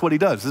 like that's what he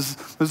does. This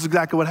is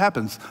exactly what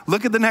happens.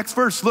 Look at the next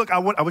verse. Look, I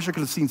wish I could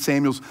have seen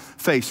Samuel's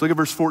face. Look at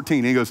verse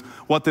 14. He goes,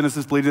 what then is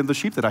this bleating of the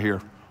sheep that I hear,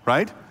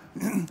 right?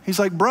 He's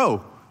like,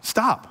 bro,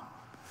 stop.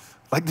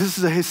 Like this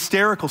is a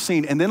hysterical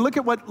scene. And then look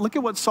at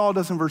what Saul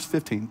does in verse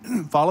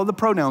 15. Follow the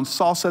pronouns.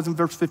 Saul says in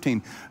verse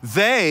 15,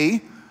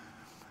 they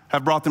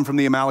have brought them from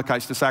the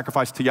Amalekites to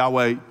sacrifice to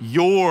Yahweh,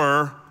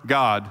 your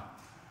God.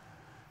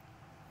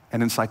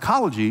 And in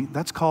psychology,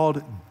 that's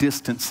called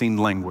distancing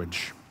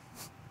language.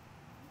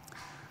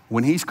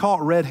 When he's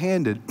caught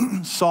red-handed,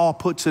 Saul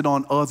puts it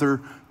on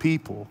other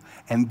people.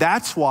 And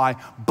that's why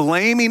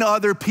blaming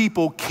other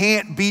people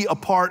can't be a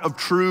part of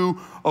true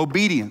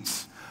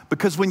obedience.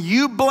 Because when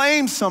you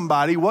blame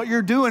somebody, what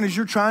you're doing is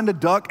you're trying to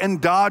duck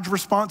and dodge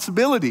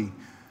responsibility.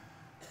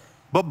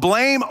 But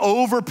blame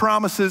over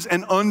promises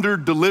and under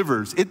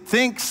delivers. It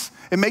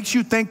makes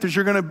you think that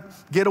you're gonna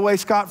get away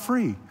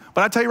scot-free.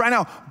 But I tell you right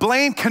now,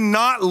 blame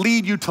cannot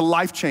lead you to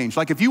life change.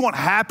 Like if you want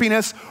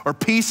happiness or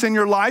peace in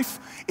your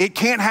life, it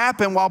can't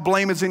happen while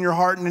blame is in your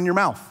heart and in your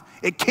mouth.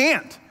 It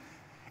can't.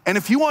 And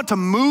if you want to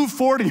move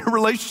forward in your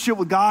relationship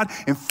with God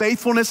in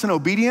faithfulness and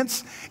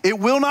obedience, it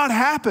will not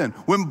happen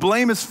when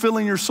blame is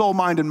filling your soul,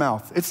 mind, and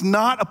mouth. It's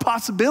not a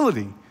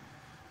possibility.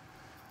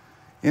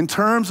 In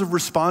terms of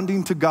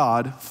responding to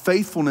God,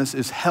 faithfulness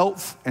is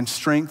health and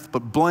strength,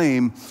 but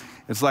blame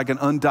is like an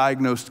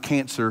undiagnosed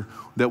cancer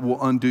that will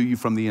undo you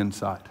from the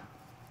inside.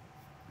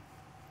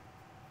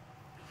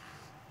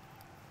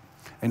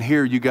 And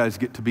here you guys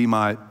get to be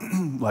my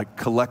like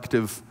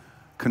collective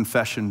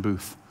confession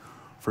booth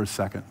for a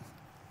second.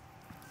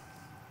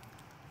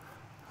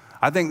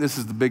 I think this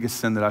is the biggest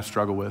sin that I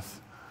struggle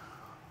with.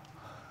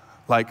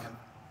 Like,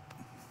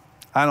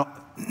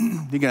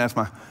 You can ask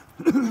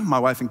my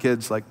wife and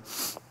kids, like,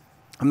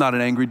 I'm not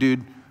an angry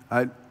dude.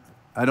 I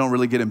don't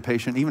really get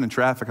impatient. Even in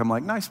traffic, I'm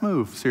like, nice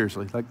move,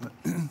 seriously. Like,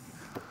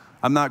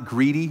 I'm not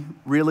greedy,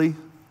 really.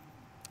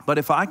 But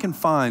if I can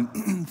find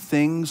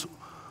things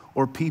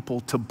or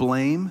people to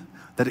blame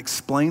that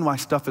explain why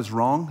stuff is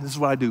wrong, this is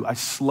what I do. I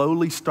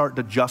slowly start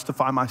to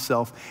justify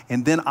myself,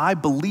 and then I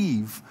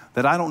believe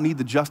that I don't need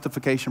the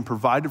justification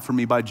provided for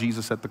me by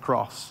Jesus at the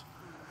cross.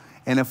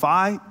 And if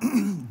I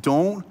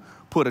don't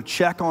put a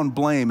check on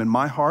blame in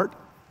my heart,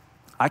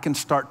 I can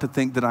start to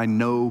think that I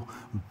know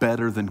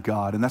better than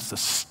God, and that's the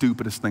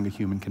stupidest thing a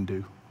human can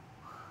do.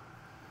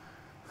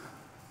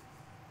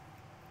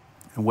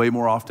 And way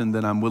more often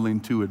than I'm willing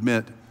to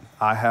admit,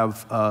 I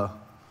have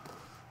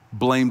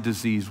blame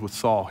disease with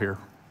Saul here.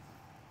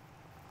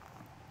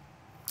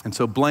 And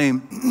so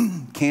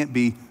blame can't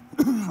be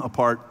a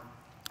part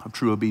of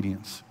true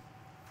obedience.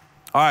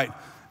 All right,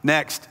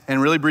 next,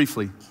 and really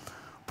briefly,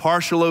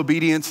 partial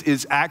obedience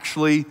is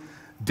actually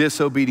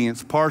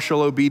disobedience.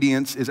 Partial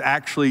obedience is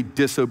actually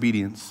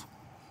disobedience.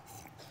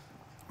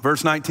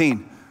 Verse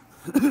 19,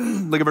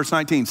 look at verse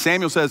 19.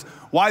 Samuel says,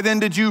 why then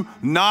did you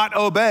not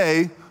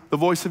obey the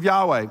voice of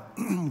Yahweh?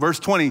 Verse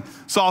 20,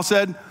 Saul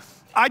said,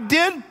 I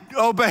did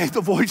obey the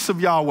voice of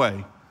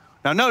Yahweh.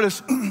 Now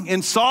notice,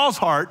 in Saul's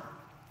heart,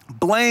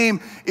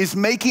 blame is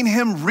making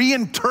him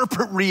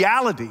reinterpret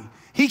reality.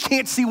 He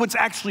can't see what's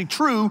actually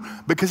true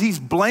because he's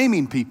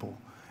blaming people.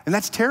 And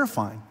that's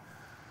terrifying.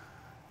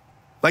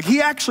 Like,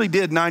 he actually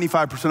did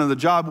 95% of the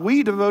job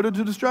we devoted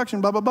to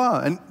destruction, blah, blah, blah.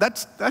 And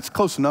that's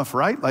close enough,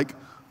 right? Like,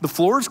 the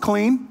floor is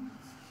clean.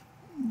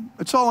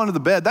 It's all under the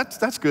bed.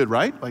 That's good,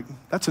 right? Like,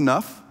 that's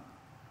enough.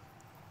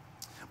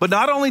 But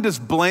not only does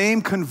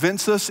blame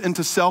convince us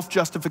into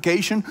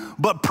self-justification,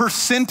 but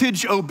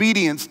percentage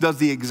obedience does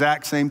the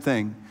exact same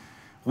thing.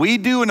 We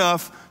do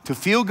enough to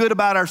feel good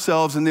about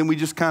ourselves, and then we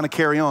just kind of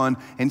carry on.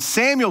 And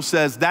Samuel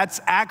says that's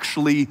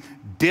actually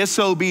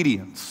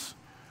disobedience.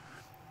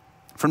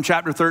 From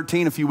chapter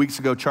 13, a few weeks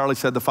ago, Charlie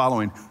said the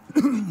following.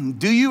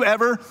 Do you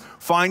ever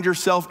find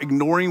yourself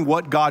ignoring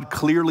what God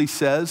clearly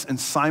says and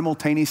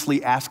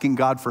simultaneously asking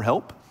God for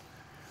help?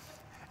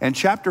 And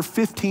chapter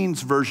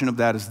 15's version of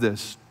that is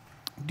this.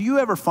 Do you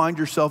ever find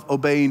yourself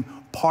obeying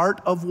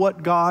part of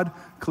what God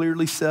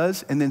clearly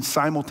says and then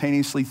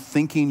simultaneously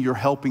thinking you're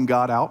helping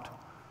God out?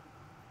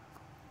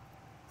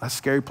 That's a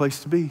scary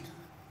place to be.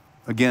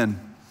 Again,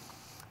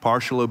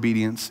 partial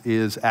obedience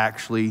is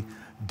actually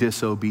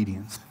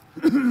disobedience.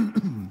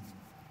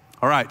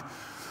 All right,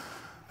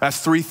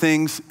 that's three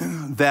things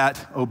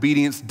that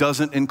obedience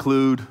doesn't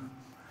include.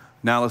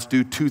 Now let's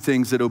do two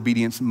things that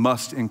obedience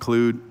must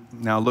include.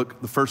 Now look,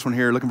 the first one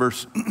here, look at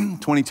verse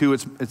 22.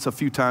 It's a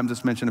few times,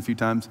 it's mentioned a few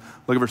times.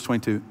 Look at verse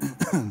 22.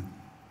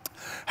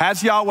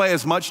 Has Yahweh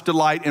as much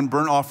delight in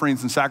burnt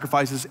offerings and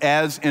sacrifices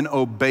as in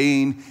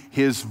obeying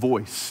his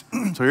voice?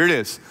 So here it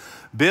is.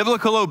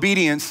 Biblical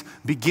obedience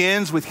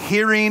begins with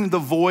hearing the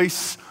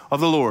voice of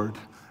the Lord.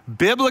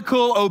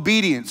 Biblical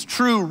obedience,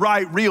 true,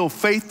 right, real,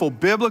 faithful,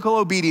 biblical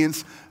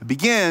obedience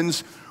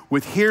begins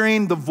with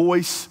hearing the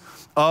voice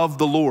of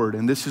the Lord.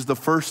 And this is the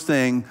first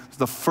thing,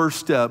 the first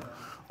step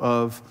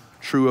of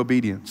true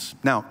obedience.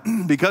 Now,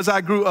 because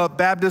I grew up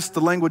Baptist,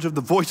 the language of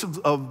the voice of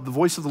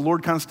the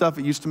Lord kind of stuff,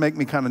 it used to make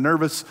me kind of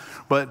nervous.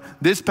 But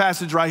this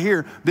passage right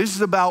here, this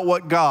is about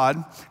what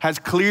God has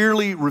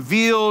clearly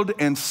revealed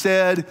and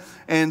said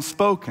and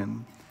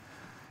spoken.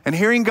 And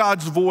hearing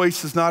God's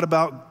voice is not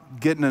about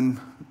getting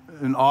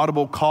an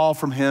audible call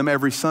from him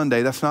every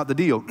Sunday. That's not the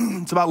deal.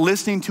 It's about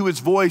listening to his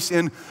voice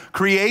in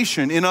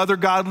creation, in other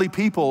godly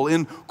people,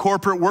 in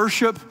corporate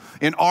worship,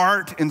 in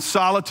art, in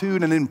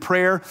solitude, and in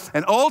prayer.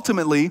 And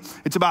ultimately,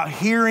 it's about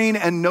hearing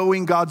and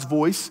knowing God's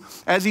voice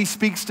as he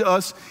speaks to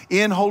us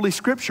in Holy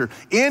Scripture.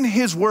 In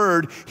his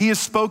word, he has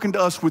spoken to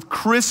us with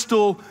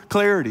crystal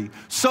clarity.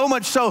 So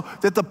much so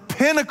that the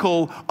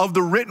pinnacle of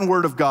the written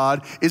word of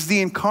God is the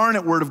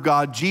incarnate word of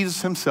God,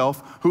 Jesus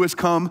himself, who has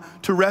come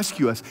to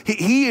rescue us.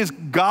 He is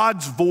God's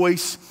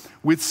voice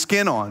with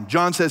skin on.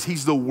 John says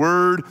he's the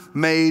Word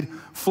made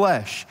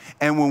flesh.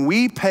 And when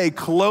we pay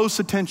close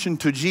attention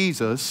to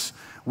Jesus,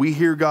 we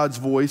hear God's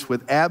voice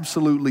with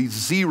absolutely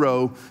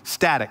zero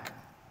static.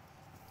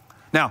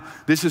 Now,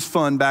 this is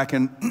fun back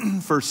in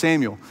 1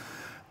 Samuel.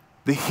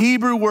 The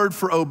Hebrew word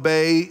for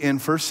obey in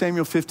 1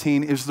 Samuel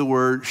 15 is the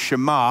word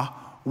shema,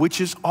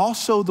 which is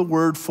also the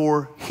word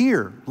for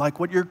hear, like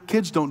what your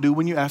kids don't do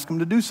when you ask them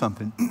to do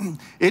something.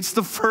 It's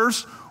the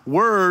first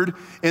word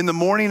in the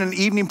morning and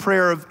evening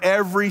prayer of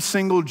every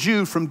single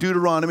Jew from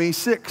Deuteronomy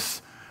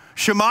 6.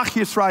 Shema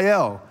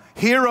Yisrael,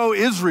 hear, O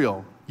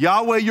Israel,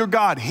 Yahweh your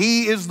God,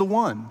 he is the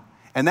one.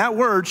 And that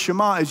word,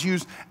 Shema, is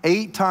used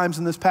 8 times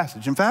in this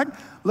passage. In fact,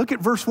 look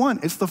at verse 1.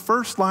 It's the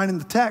first line in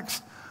the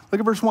text. Look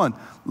at verse 1,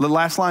 the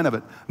last line of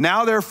it.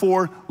 Now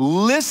therefore,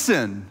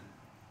 listen,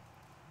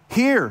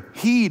 hear,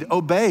 heed,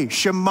 obey,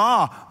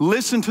 Shema,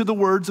 listen to the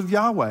words of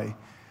Yahweh.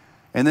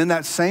 And then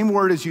that same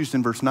word is used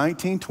in verse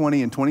 19,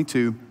 20, and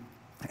 22,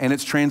 and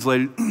it's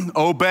translated,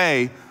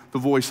 obey the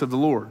voice of the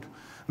Lord.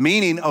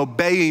 Meaning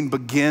obeying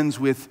begins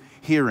with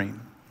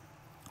hearing.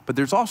 But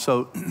there's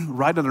also,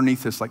 right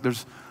underneath this, like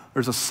there's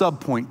a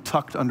sub-point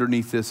tucked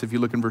underneath this if you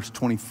look in verse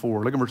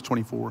 24. Look at verse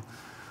 24.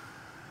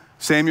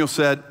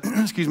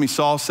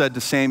 Saul said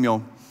to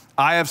Samuel,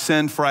 I have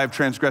sinned, for I have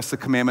transgressed the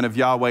commandment of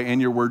Yahweh and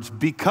your words,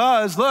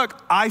 because,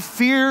 look, I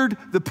feared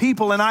the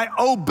people and I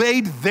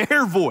obeyed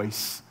their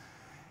voice.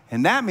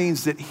 And that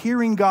means that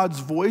hearing God's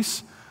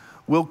voice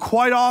will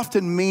quite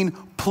often mean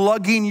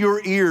plugging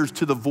your ears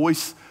to the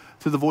voices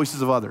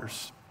of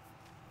others.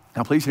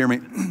 Now, please hear me,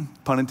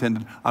 pun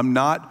intended. I'm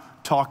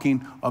not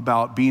talking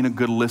about being a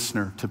good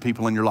listener to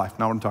people in your life.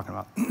 Not what I'm talking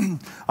about.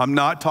 I'm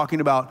not talking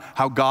about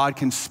how God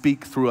can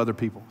speak through other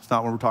people. It's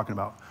not what we're talking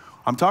about.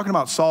 I'm talking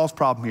about Saul's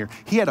problem here.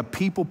 He had a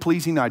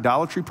people-pleasing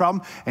idolatry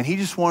problem, and he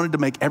just wanted to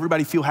make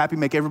everybody feel happy,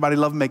 make everybody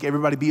love him, make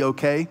everybody be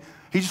okay.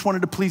 He just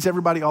wanted to please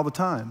everybody all the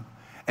time.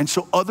 And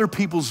so other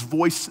people's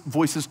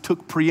voices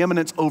took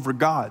preeminence over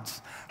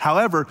God's.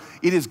 However,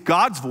 it is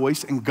God's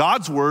voice and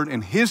God's word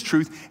and his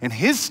truth and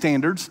his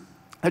standards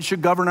that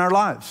should govern our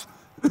lives.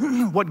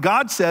 What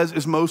God says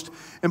is most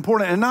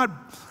important, and not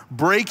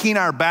breaking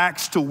our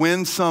backs to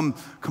win some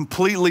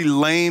completely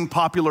lame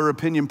popular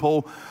opinion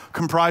poll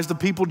comprised of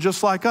people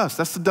just like us.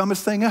 That's the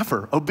dumbest thing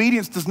ever.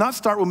 Obedience does not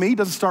start with me,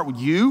 doesn't start with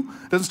you,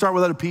 doesn't start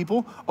with other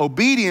people.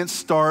 Obedience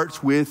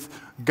starts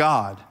with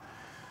God.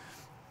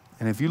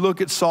 And if you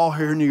look at Saul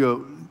here and you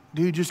go,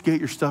 dude, just get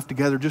your stuff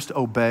together, just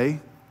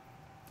obey.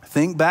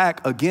 Think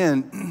back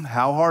again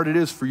how hard it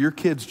is for your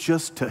kids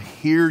just to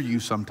hear you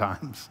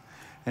sometimes.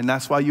 And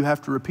that's why you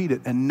have to repeat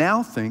it. And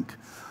now think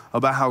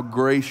about how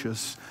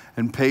gracious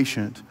and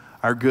patient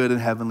our good and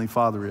heavenly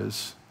Father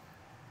is.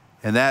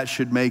 And that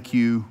should make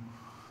you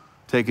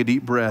take a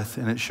deep breath,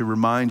 and it should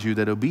remind you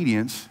that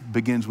obedience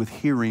begins with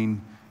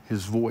hearing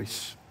his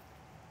voice.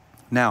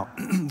 Now,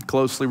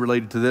 closely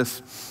related to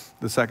this,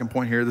 the second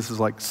point here, this is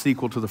like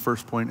sequel to the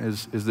first point,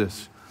 is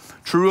this.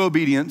 True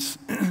obedience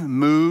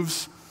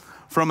moves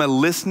from a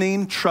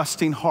listening,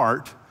 trusting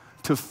heart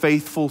to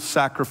faithful,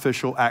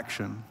 sacrificial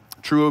action.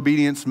 True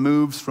obedience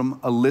moves from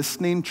a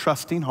listening,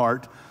 trusting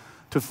heart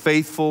to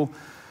faithful,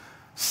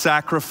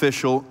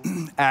 sacrificial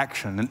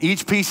action. And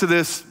each piece of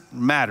this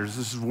matters.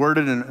 This is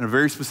worded in a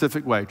very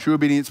specific way. True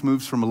obedience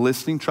moves from a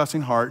listening,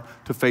 trusting heart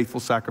to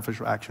faithful,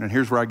 sacrificial action. And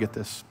here's where I get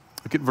this.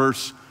 Look at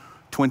verse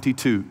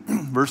 22.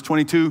 Verse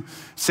 22,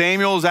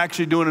 Samuel is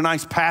actually doing a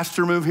nice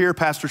pastor move here,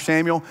 Pastor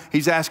Samuel.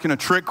 He's asking a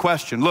trick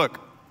question.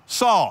 Look,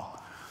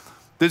 Saul,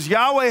 does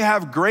Yahweh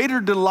have greater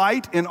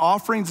delight in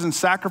offerings and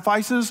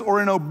sacrifices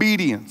or in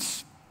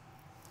obedience?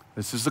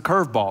 This is the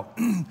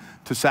curveball.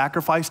 To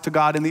sacrifice to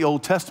God in the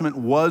Old Testament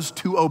was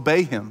to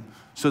obey him.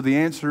 So the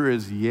answer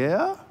is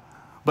yeah.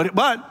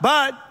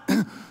 But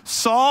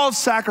Saul's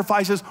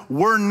sacrifices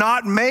were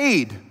not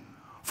made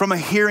from a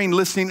hearing,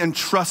 listening, and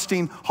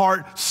trusting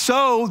heart.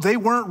 So they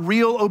weren't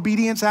real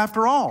obedience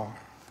after all.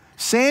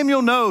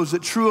 Samuel knows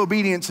that true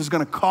obedience is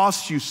going to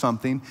cost you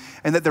something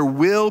and that there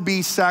will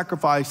be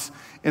sacrifice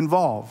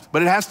involved.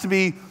 But it has to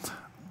be,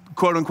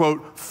 quote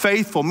unquote,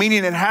 faithful,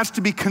 meaning it has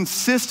to be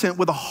consistent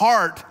with a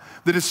heart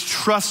that is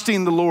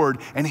trusting the Lord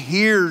and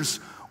hears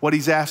what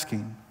he's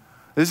asking.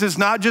 This is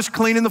not just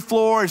cleaning the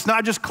floor. It's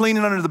not just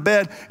cleaning under the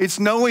bed. It's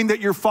knowing that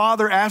your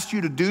Father asked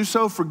you to do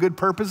so for good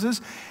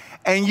purposes,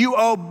 and you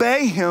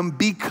obey him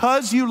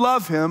because you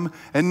love him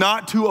and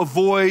not to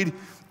avoid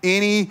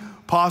any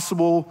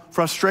possible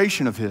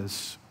frustration of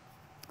his.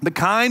 The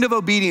kind of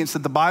obedience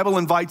that the Bible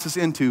invites us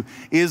into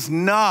is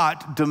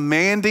not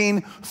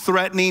demanding,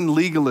 threatening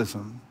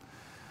legalism.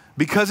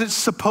 Because it's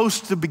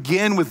supposed to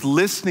begin with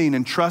listening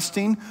and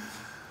trusting,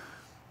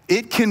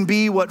 it can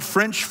be what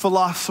French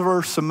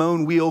philosopher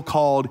Simone Weil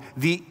called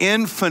the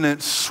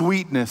infinite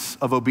sweetness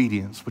of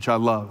obedience, which I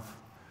love.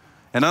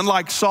 And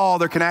unlike Saul,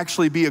 there can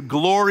actually be a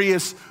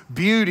glorious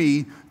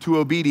beauty to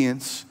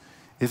obedience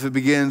if it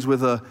begins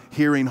with a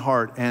hearing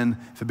heart and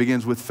if it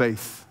begins with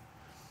faith.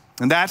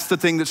 And that's the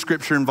thing that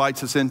Scripture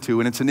invites us into.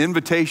 And it's an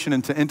invitation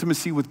into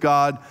intimacy with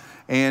God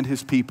and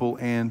his people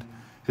and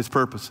his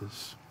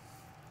purposes.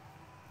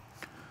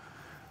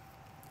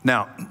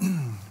 Now,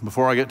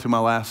 before I get to my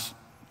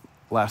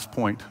last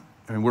point,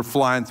 I mean, we're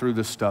flying through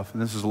this stuff,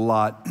 and this is a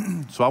lot.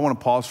 So I want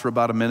to pause for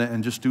about a minute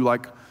and just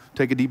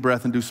take a deep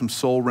breath and do some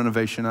soul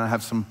renovation. And I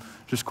have some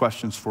just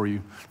questions for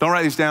you. Don't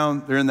write these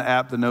down. They're in the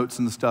app, the notes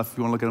and the stuff, if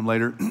you want to look at them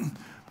later.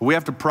 But we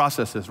have to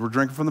process this. We're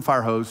drinking from the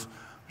fire hose.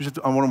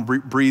 I want to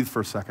breathe for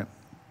a second.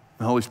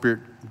 The Holy Spirit,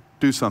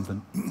 do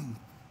something.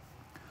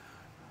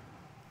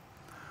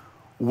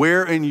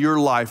 Where in your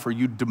life are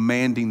you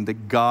demanding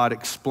that God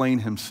explain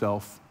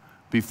himself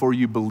before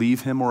you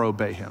believe him or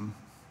obey him?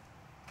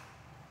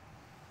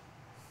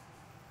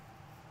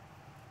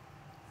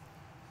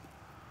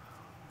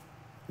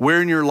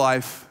 Where in your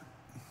life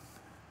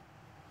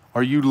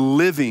are you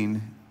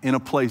living in a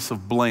place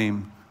of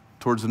blame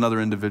towards another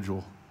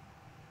individual?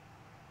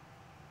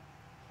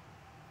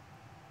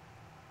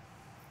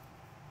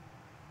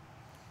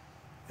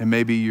 And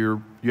maybe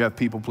you have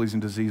people-pleasing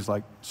disease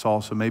like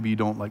Saul, so maybe you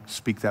don't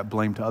speak that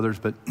blame to others,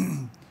 but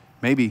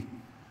maybe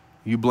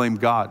you blame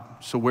God.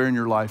 So where in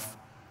your life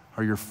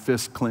are your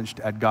fists clenched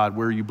at God?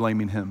 Where are you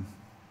blaming him?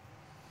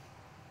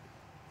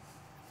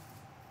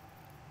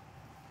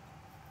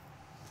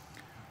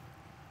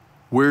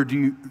 Where do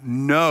you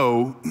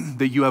know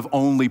that you have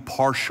only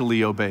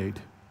partially obeyed?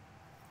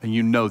 And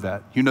you know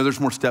that. You know there's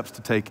more steps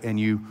to take and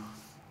you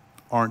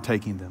aren't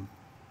taking them.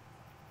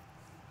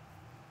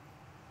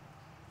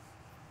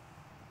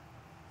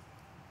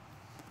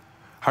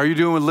 How are you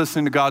doing with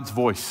listening to God's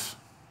voice?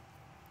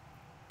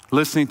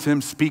 Listening to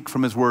him speak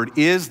from his word.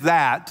 Is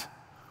that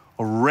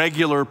a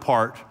regular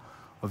part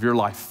of your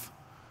life?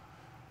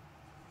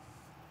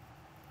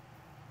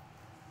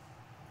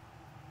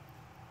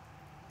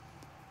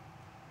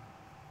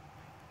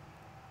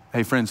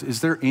 Hey friends,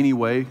 is there any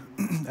way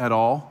at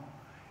all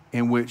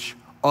in which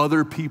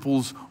other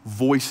people's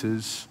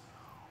voices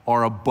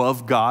are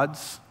above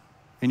God's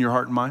in your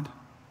heart and mind?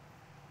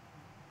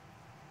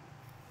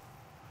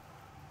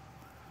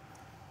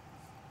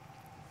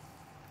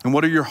 And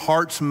what are your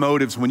heart's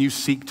motives when you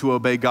seek to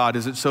obey God?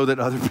 Is it so that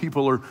other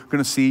people are going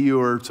to see you,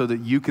 or so that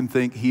you can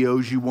think he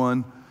owes you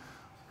one?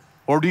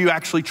 Or do you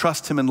actually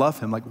trust him and love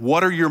him? Like,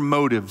 what are your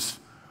motives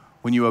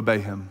when you obey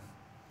him?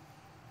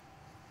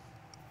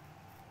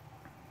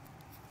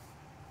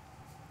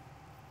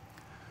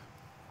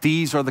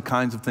 These are the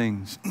kinds of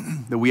things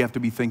that we have to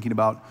be thinking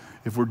about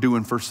if we're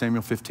doing 1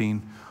 Samuel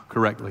 15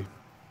 correctly.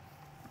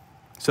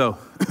 So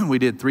we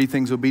did 3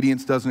 things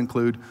obedience doesn't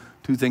include,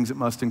 2 things it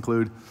must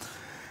include.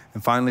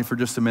 And finally, for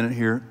just a minute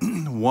here,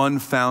 one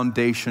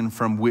foundation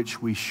from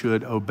which we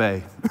should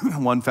obey.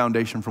 One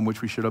foundation from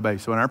which we should obey.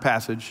 So in our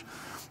passage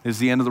is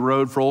the end of the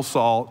road for old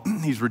Saul.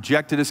 He's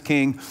rejected as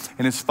king,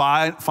 and his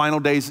final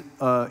days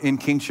in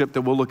kingship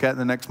that we'll look at in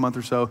the next month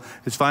or so,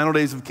 his final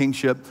days of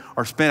kingship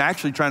are spent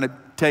actually trying to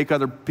take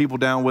other people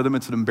down with him.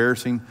 It's an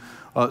embarrassing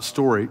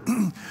story.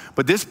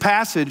 But this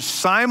passage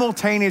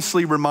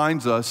simultaneously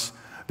reminds us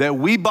that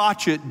we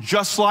botch it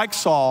just like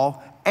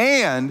Saul,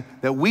 and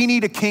that we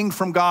need a king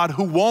from God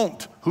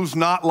who's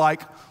not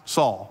like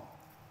Saul.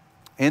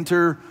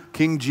 Enter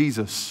King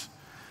Jesus.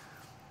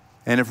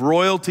 And if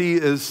royalty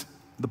is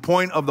the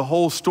point of the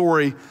whole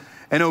story,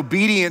 and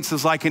obedience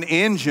is like an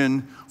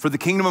engine for the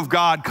kingdom of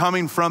God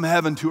coming from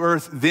heaven to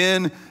earth,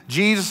 then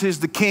Jesus is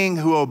the king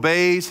who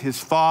obeys his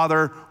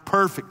Father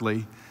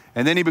perfectly,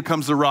 and then he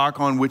becomes the rock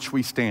on which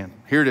we stand.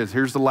 Here it is.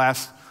 Here's the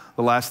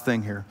last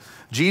thing here.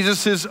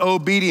 Jesus'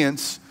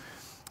 obedience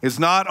is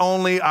not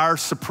only our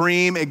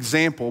supreme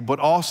example, but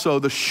also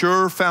the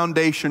sure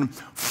foundation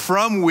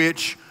from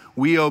which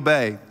we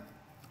obey.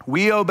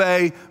 We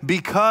obey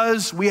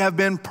because we have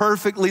been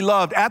perfectly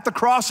loved. At the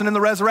cross and in the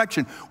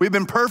resurrection, we've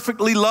been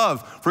perfectly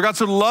loved. For God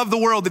so loved the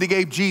world that he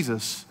gave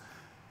Jesus.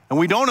 And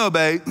we don't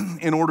obey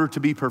in order to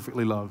be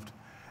perfectly loved.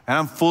 And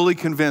I'm fully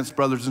convinced,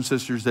 brothers and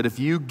sisters, that if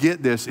you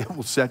get this, it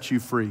will set you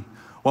free.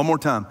 One more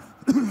time.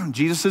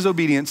 Jesus'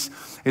 obedience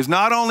is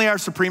not only our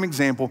supreme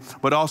example,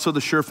 but also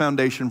the sure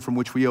foundation from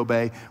which we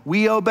obey.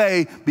 We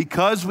obey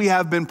because we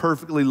have been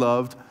perfectly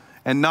loved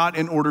and not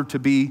in order to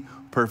be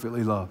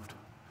perfectly loved.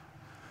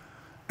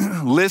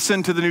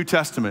 Listen to the New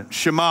Testament,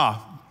 Shema.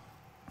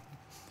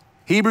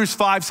 Hebrews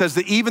 5 says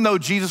that even though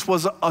Jesus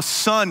was a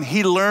son,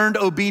 he learned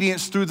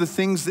obedience through the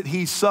things that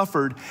he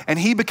suffered, and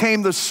he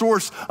became the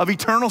source of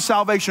eternal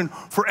salvation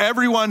for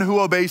everyone who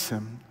obeys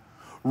him.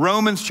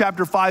 Romans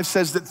chapter 5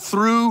 says that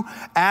through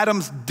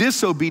Adam's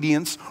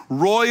disobedience,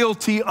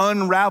 royalty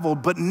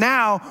unraveled. But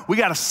now we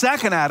got a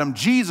second Adam,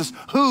 Jesus,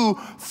 who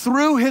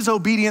through his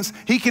obedience,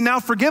 he can now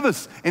forgive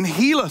us and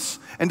heal us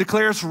and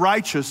declare us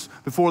righteous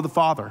before the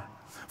Father.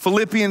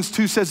 Philippians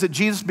 2 says that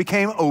Jesus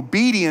became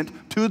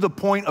obedient to the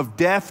point of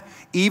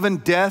death, even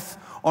death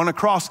on a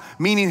cross,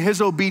 meaning his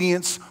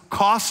obedience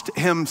cost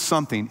him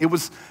something. It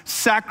was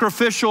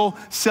sacrificial,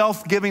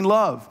 self-giving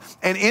love.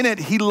 And in it,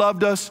 he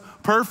loved us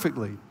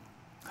perfectly.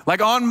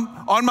 Like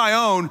on my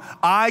own,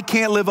 I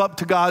can't live up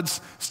to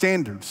God's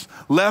standards.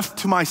 Left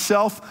to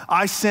myself,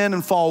 I sin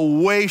and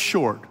fall way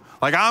short.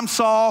 Like I'm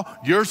Saul,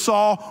 you're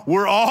Saul,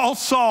 we're all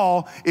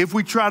Saul if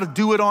we try to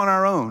do it on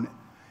our own.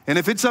 And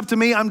if it's up to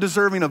me, I'm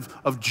deserving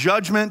of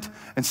judgment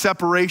and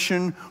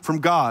separation from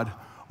God.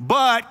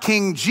 But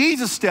King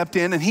Jesus stepped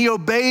in and he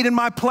obeyed in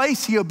my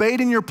place. He obeyed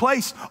in your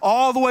place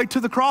all the way to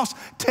the cross,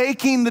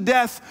 taking the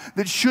death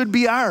that should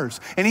be ours.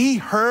 And he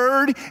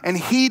heard and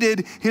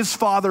heeded his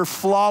Father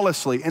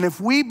flawlessly. And if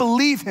we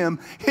believe him,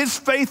 his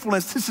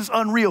faithfulness, this is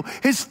unreal,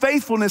 his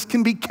faithfulness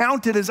can be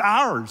counted as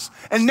ours.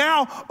 And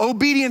now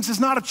obedience is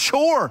not a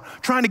chore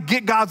trying to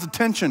get God's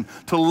attention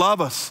to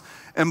love us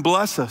and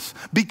bless us,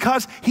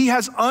 because he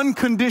has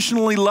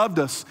unconditionally loved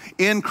us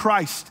in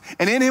Christ.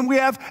 And in him we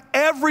have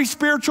every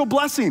spiritual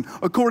blessing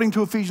according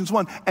to Ephesians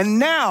 1. And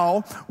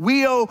now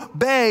we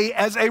obey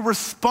as a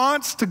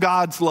response to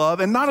God's love,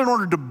 and not in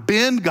order to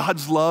bend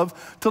God's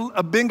love, to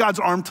bend God's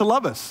arm to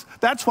love us.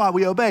 That's why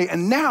we obey.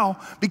 And now,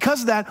 because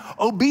of that,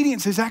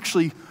 obedience is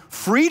actually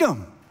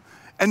freedom.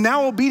 And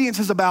now obedience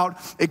is about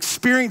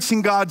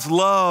experiencing God's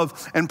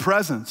love and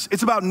presence.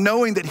 It's about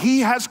knowing that he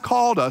has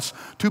called us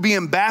to be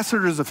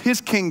ambassadors of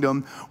his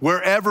kingdom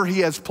wherever he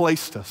has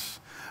placed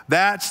us.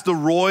 That's the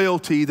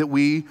royalty that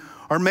we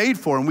are made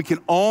for, and we can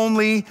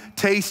only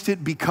taste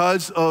it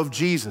because of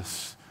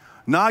Jesus.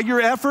 Not your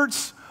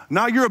efforts,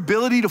 not your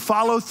ability to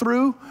follow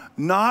through,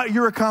 not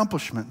your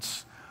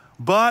accomplishments,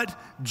 but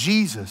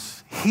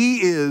Jesus.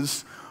 He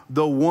is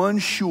the one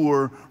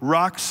sure,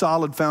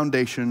 rock-solid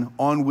foundation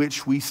on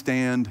which we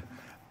stand,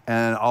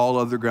 and all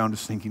other ground is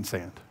sinking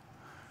sand.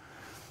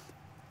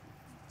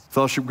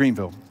 Fellowship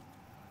Greenville,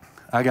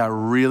 I got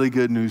really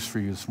good news for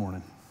you this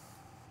morning.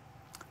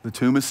 The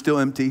tomb is still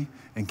empty,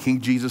 and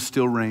King Jesus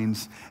still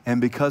reigns,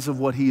 and because of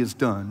what he has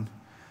done,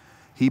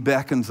 he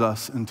beckons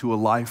us into a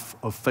life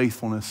of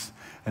faithfulness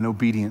and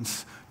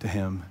obedience to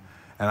him.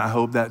 And I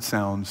hope that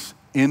sounds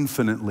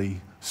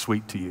infinitely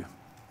sweet to you.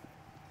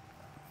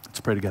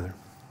 Let's pray together.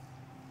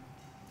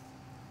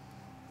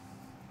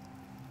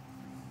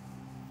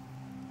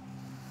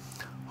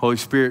 Holy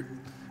Spirit,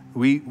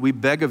 we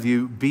beg of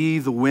you, be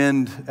the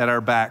wind at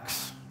our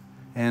backs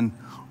and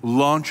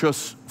launch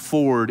us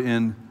forward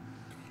in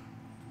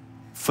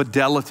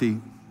fidelity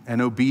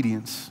and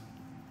obedience.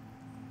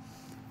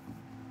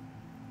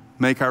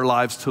 Make our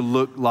lives to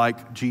look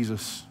like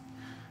Jesus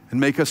and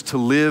make us to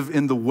live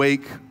in the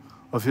wake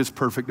of his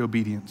perfect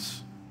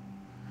obedience.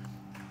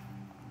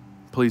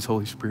 Please,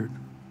 Holy Spirit.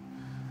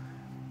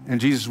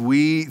 And Jesus,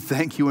 we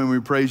thank you and we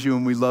praise you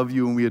and we love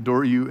you and we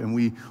adore you and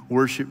we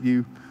worship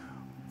you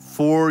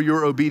for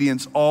your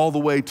obedience all the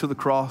way to the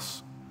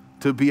cross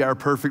to be our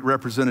perfect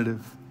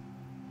representative.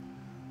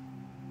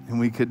 And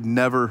we could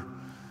never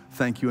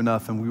thank you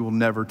enough, and we will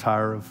never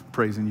tire of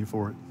praising you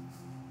for it.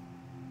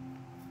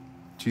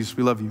 Jesus,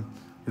 we love you.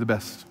 You're the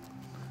best.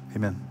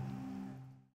 Amen.